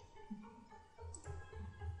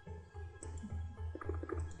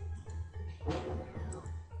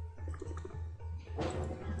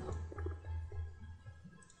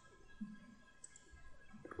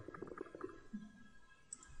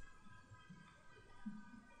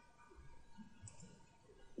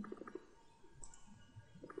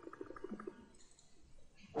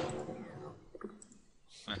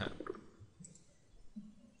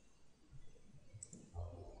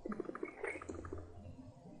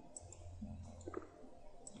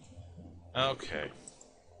 Okay.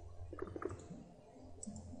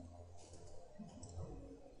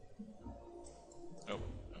 Oh.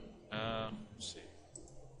 Let's see.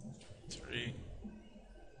 3.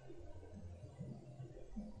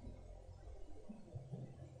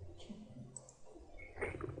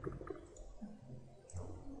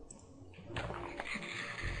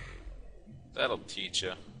 That'll teach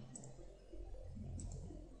you.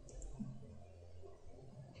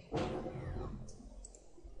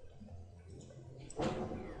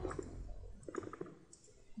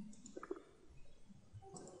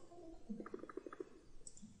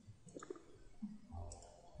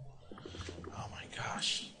 Oh my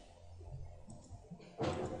gosh.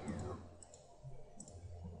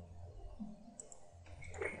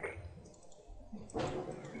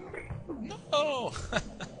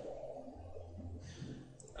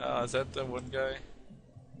 Oh, is that the one guy?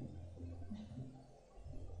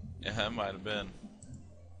 Yeah, that might have been.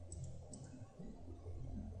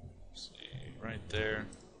 See, right there.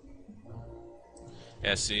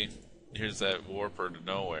 Yeah, see, here's that warper to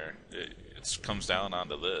nowhere. It comes down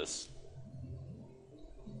onto this.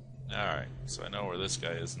 Alright, so I know where this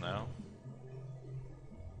guy is now.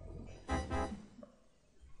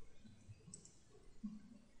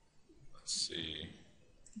 Let's see.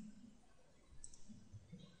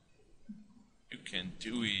 You can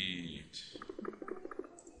do it.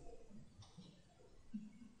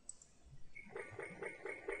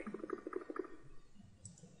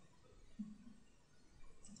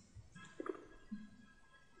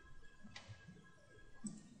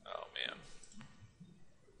 Oh man.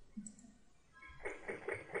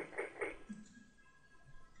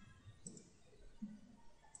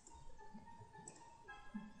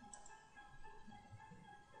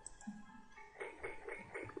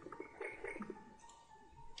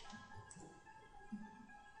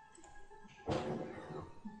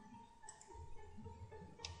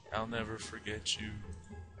 I'll never forget you.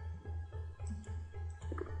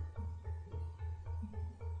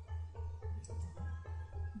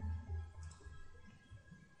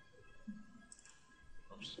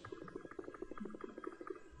 Oops.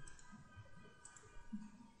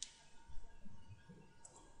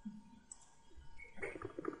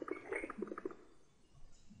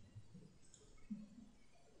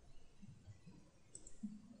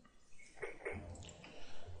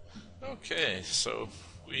 Okay, so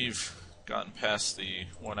we've gotten past the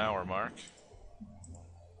 1 hour mark.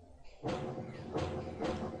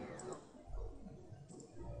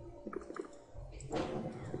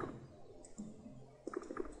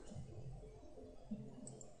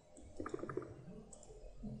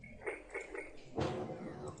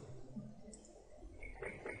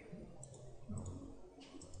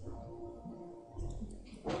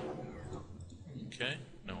 Okay,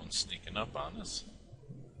 no one's sneaking up on us.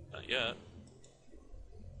 Not yet.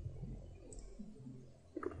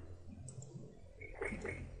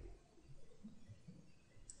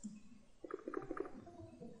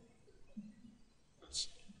 Let's see.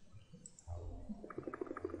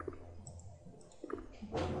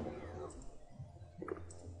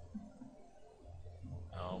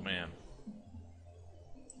 Oh man.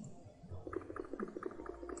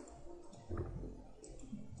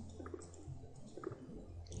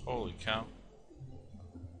 Holy cow.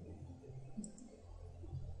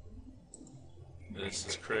 This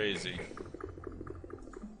is crazy.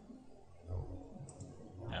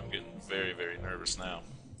 I'm getting very, very nervous now.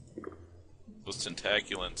 Those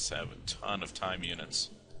tentaculants have a ton of time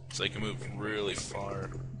units, so they can move really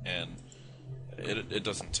far, and it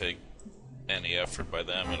doesn't take any effort by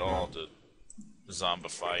them at all to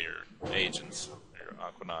zombify your agents, your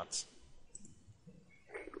aquanauts.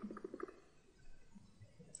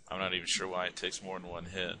 I'm not even sure why it takes more than one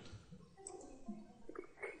hit.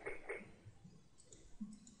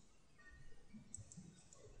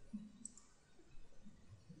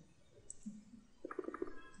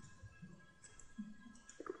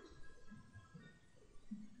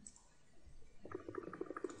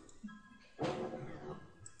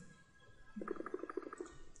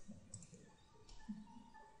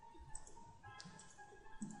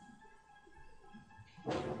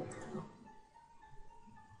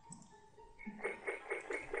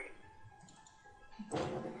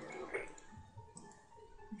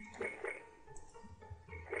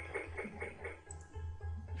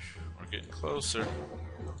 We're getting closer.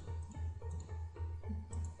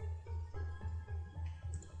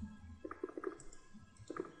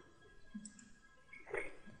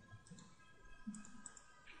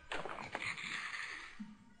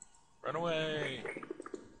 Run away!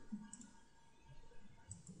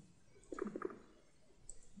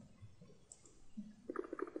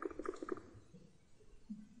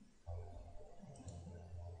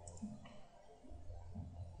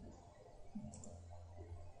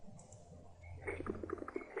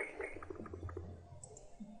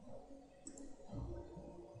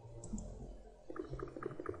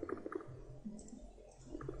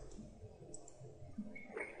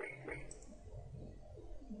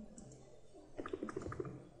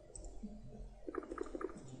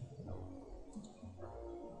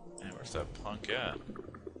 Man, where's that punk at?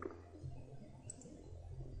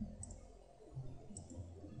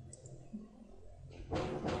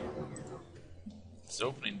 It's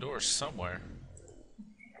opening doors somewhere.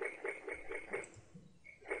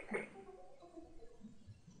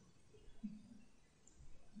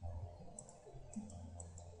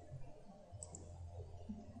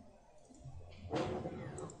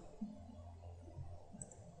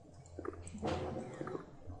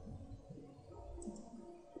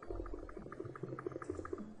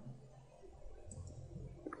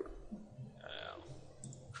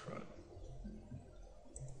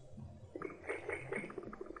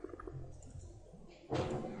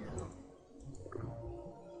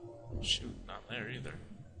 Shoot, not there either.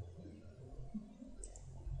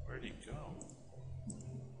 Where'd he go?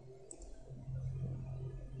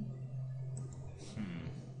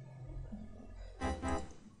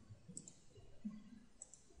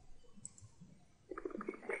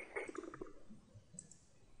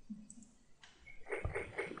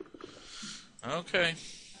 Okay.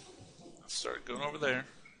 Let's start going over there.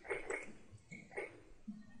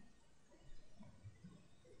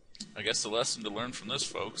 I guess the lesson to learn from this,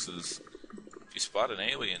 folks, is if you spot an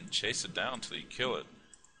alien, chase it down till you kill it.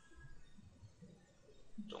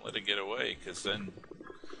 Don't let it get away, because then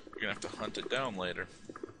you're going to have to hunt it down later.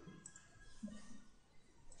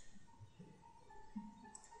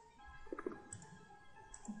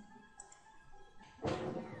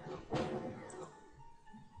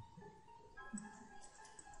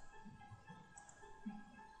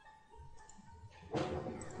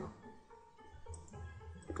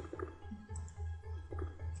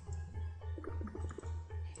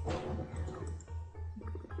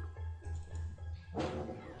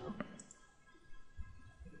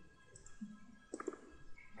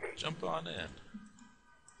 Jump on in.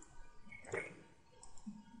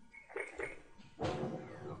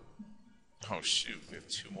 Oh shoot, we have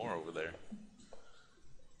two more over there.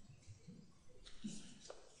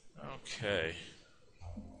 Okay.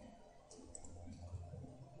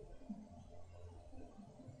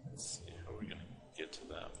 Let's see how we're gonna get to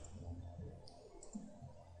them.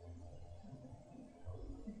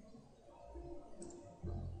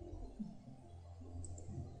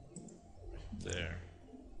 Right there.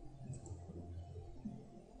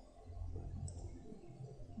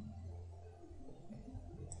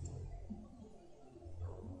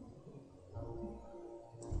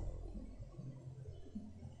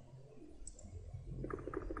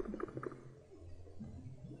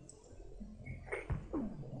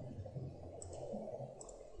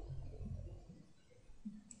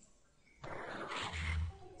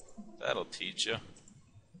 That'll teach you.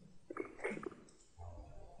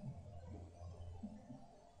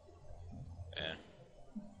 Yeah.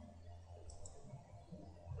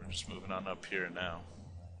 We're just moving on up here now.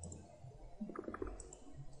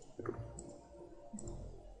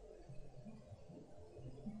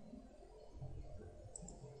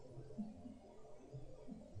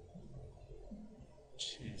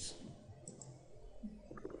 Jeez.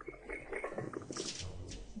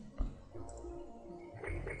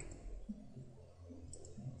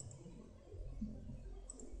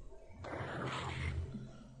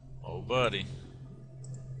 Oh, buddy.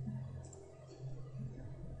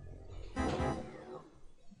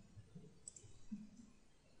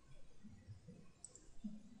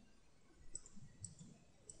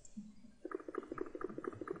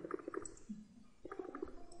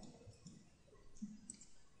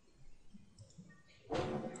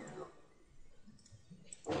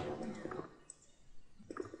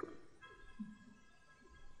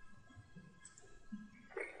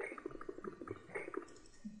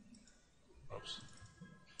 Oops.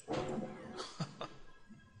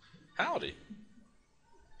 Howdy.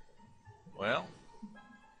 Well,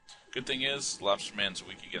 good thing is, Lobster Man's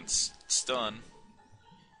weak against stun,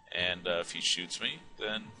 and if he shoots me,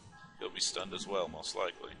 then he'll be stunned as well, most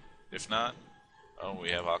likely. If not, oh, we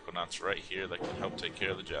have Aquanauts right here that can help take care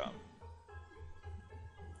of the job.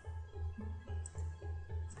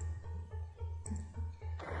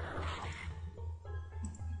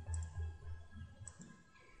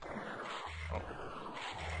 Oh.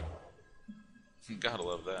 Gotta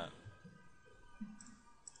love that.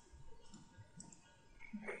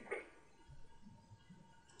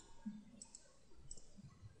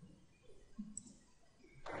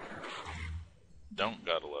 Don't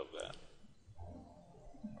gotta love that.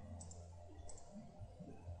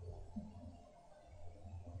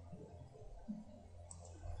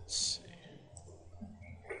 Let's see.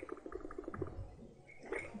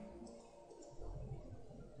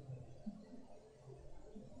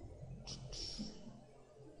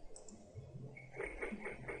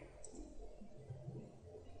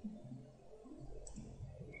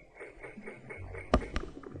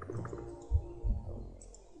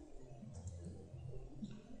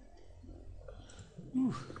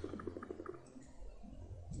 Whew.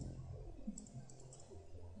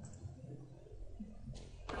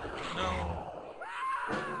 No.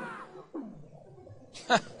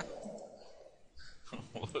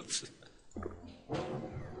 Whoops.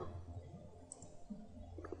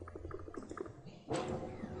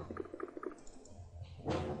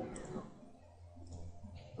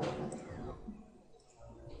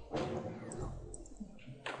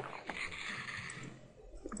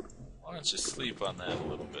 Why don't you sleep on that a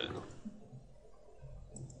little bit?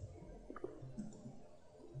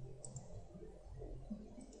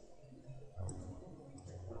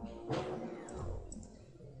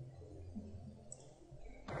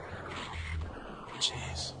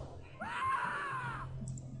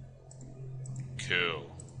 Kill.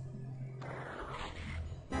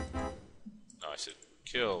 No, I said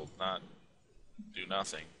kill, not do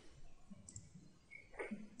nothing.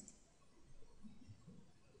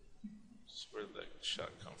 So where did that shot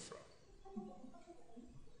come from?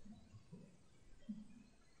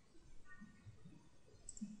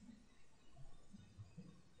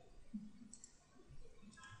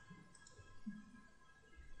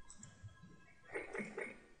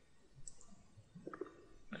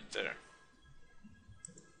 Right there.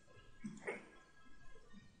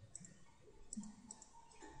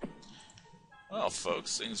 Well,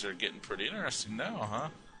 folks, things are getting pretty interesting now, huh?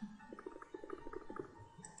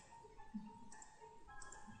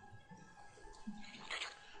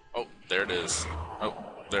 Oh, there it is. Oh,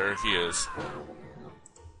 there he is.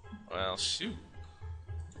 Well, shoot.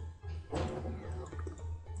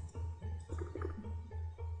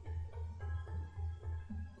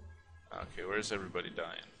 Okay, where's everybody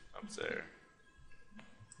dying? Up there.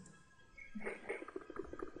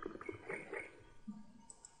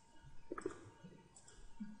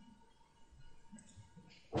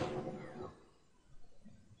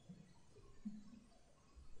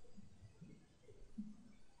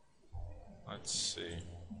 Let's see.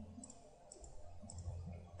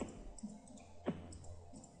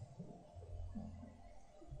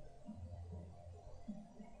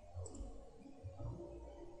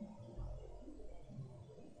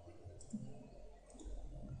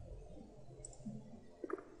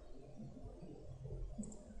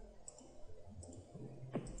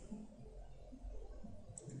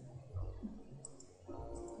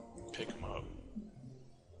 Pick him up.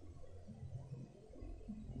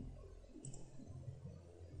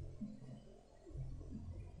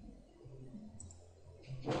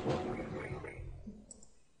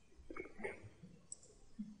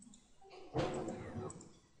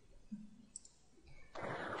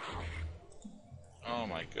 Oh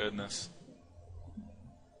my goodness.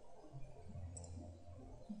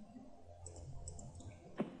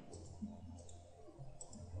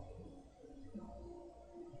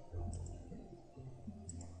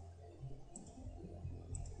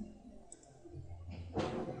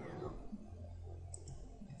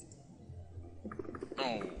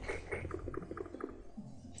 Oh.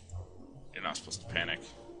 You're not supposed to panic.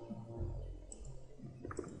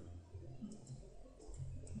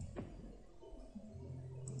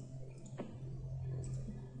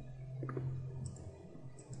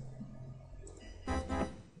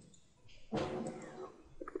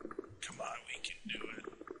 Come on, we can do it.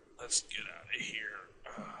 Let's get out of here.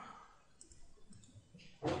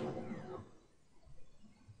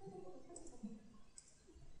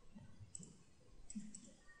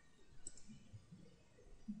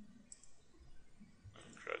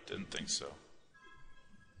 Crud, didn't think so.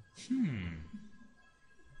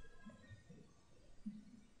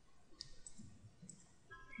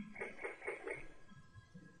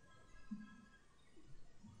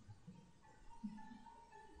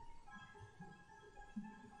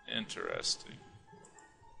 Interesting.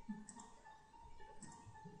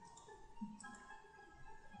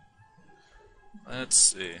 Let's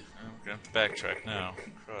see. I'm gonna have to backtrack now.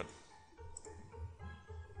 Crud.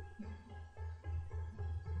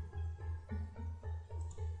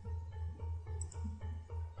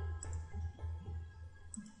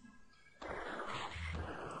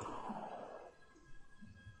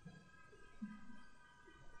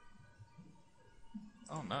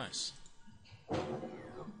 Oh, nice.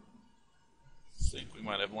 Think we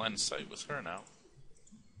might have line of sight with her now.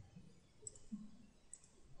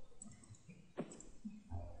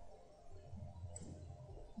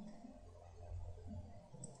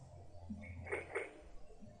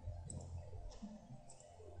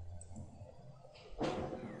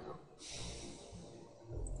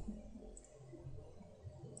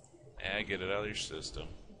 Yeah, get it out of your system.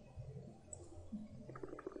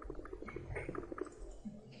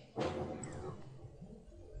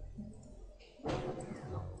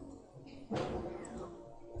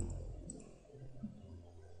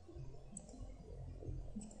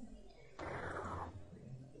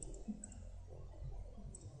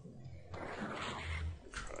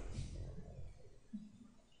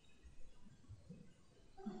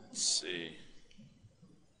 Let's see.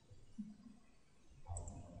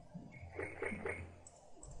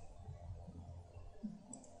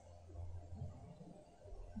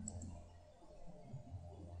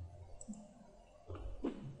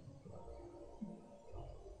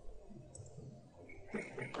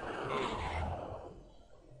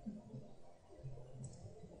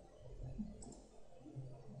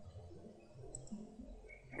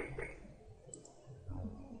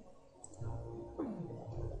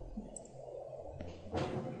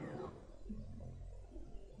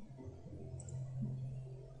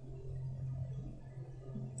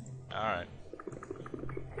 Alright.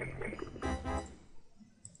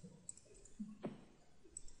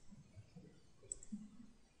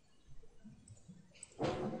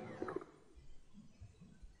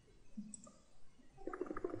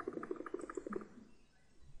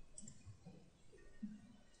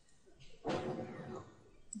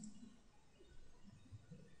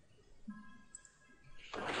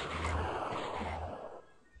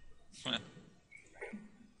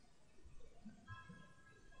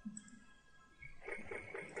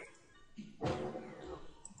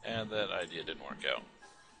 And that idea didn't work out.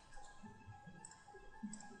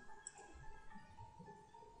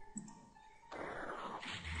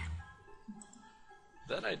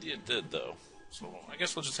 That idea did, though. So I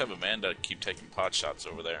guess we'll just have Amanda keep taking pot shots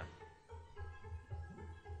over there.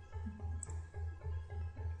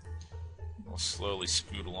 I'll slowly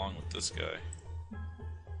scoot along with this guy.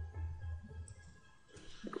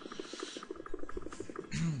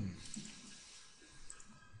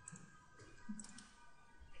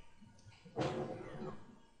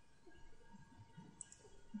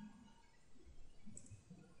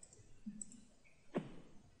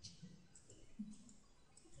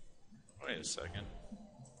 Wait a second.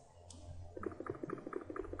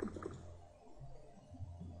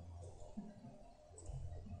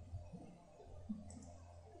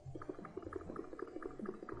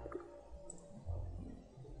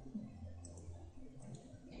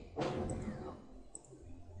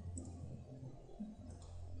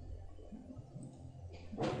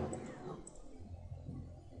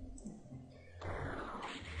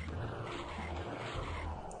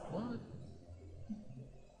 What?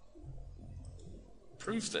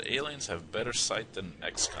 Proof that aliens have better sight than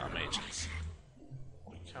XCOM agents.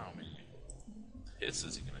 Holy cow, how many hits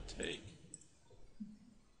is he gonna take?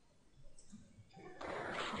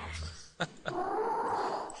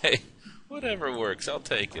 Hey, whatever works, I'll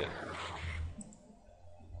take it.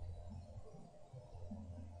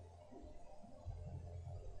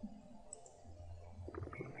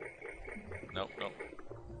 Nope, nope.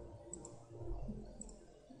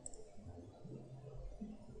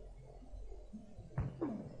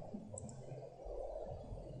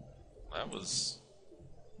 That was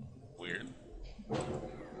weird.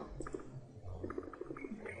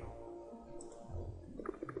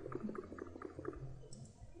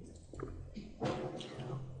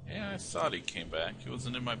 Yeah, I thought he came back. He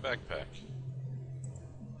wasn't in my backpack.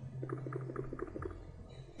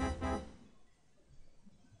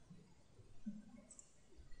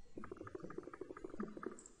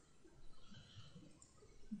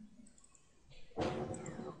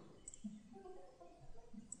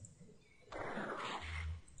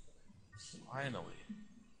 Finally.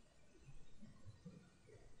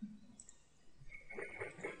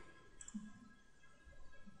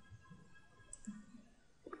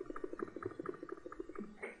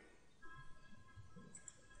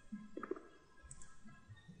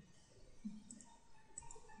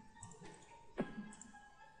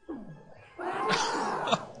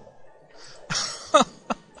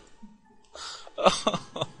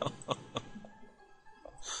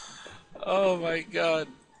 Oh my god.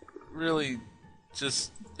 Really,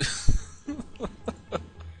 just...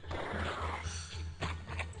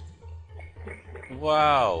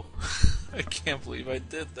 Wow. I can't believe I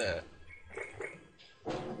did that.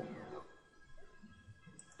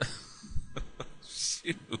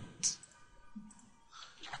 Shoot.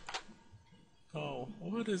 Oh,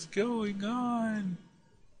 what is going on?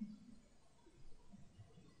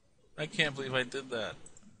 I can't believe I did that.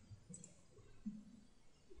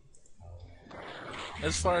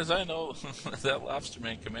 As far as I know, that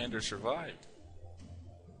Lobsterman commander survived.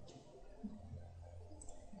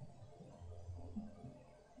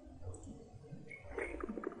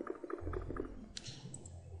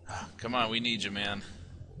 Come on, we need you, man.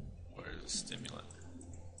 Where's the stimulant?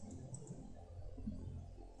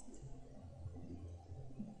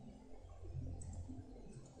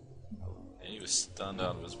 He was stunned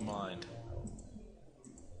out of his mind.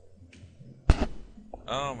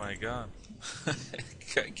 Oh my god.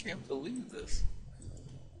 I can't believe this.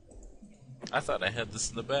 I thought I had this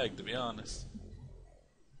in the bag, to be honest.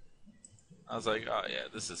 I was like, oh yeah,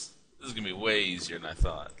 this is gonna be way easier than I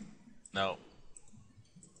thought. No.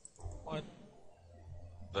 What?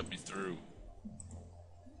 Let me through.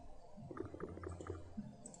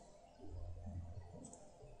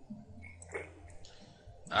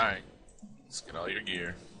 Alright. Let's get all your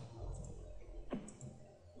gear.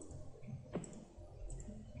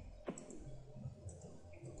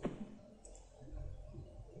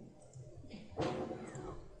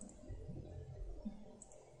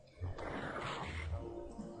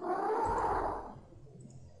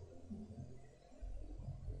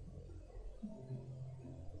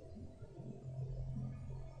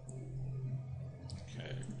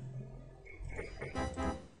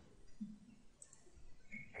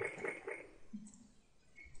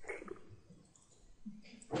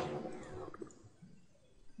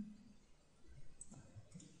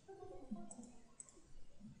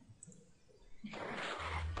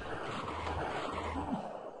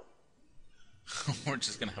 we're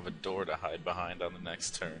just gonna have a door to hide behind on the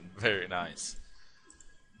next turn. Very nice.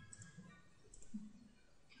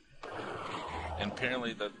 And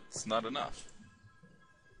apparently that's not enough.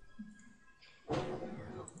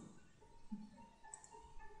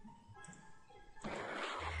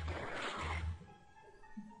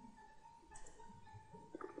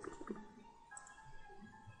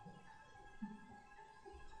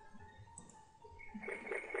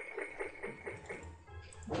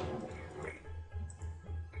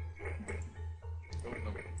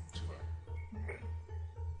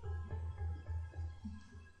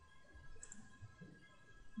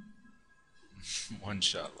 One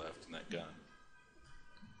shot left in that gun.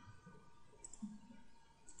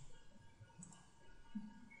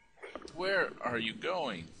 Where are you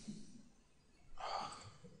going?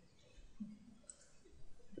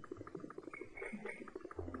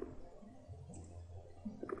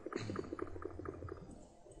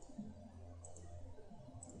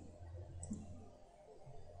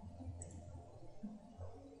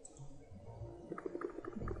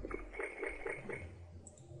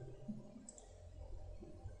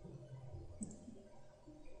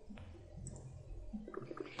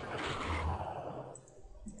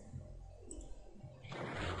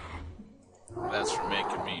 That's for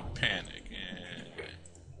making me panic.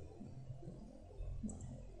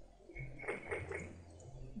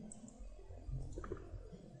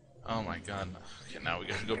 Oh my god. Okay, now we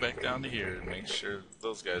gotta go back down to here and make sure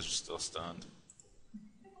those guys are still stunned.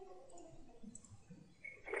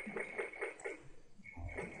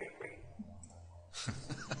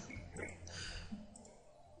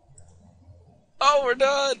 Oh, we're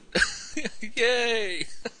done! Yay!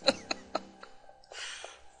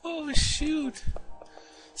 Oh, shoot.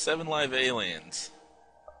 7 live aliens.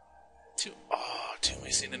 Two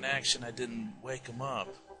missing in action. I didn't wake them up.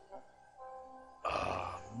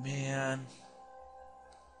 Oh, man.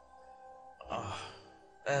 Oh,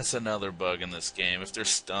 that's another bug in this game. If they're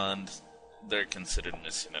stunned, they're considered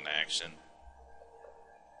missing in action.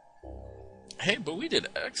 Hey, but we did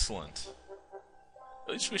excellent.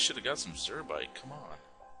 At least we should have got some Zerbite. Come on.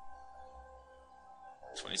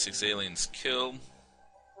 26 aliens killed.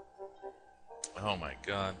 Oh my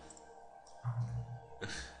god.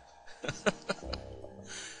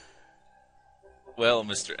 Well,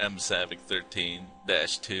 Mr. M Savic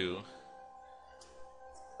 13-2,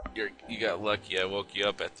 you got lucky. I woke you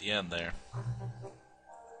up at the end there.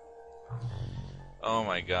 Oh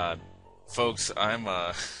my god. Folks, I'm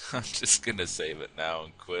just gonna save it now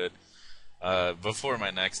and quit. Before my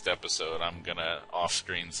next episode, I'm gonna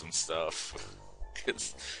off-screen some stuff.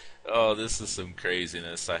 'Cause, oh, this is some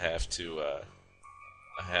craziness I have to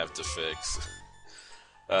fix.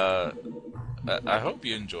 I hope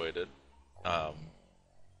you enjoyed it.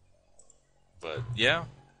 But yeah,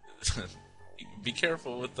 be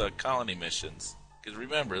careful with the colony missions. Because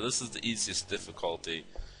remember, this is the easiest difficulty,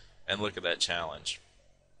 and look at that challenge.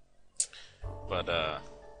 But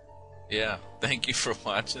yeah, thank you for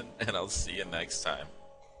watching, and I'll see you next time.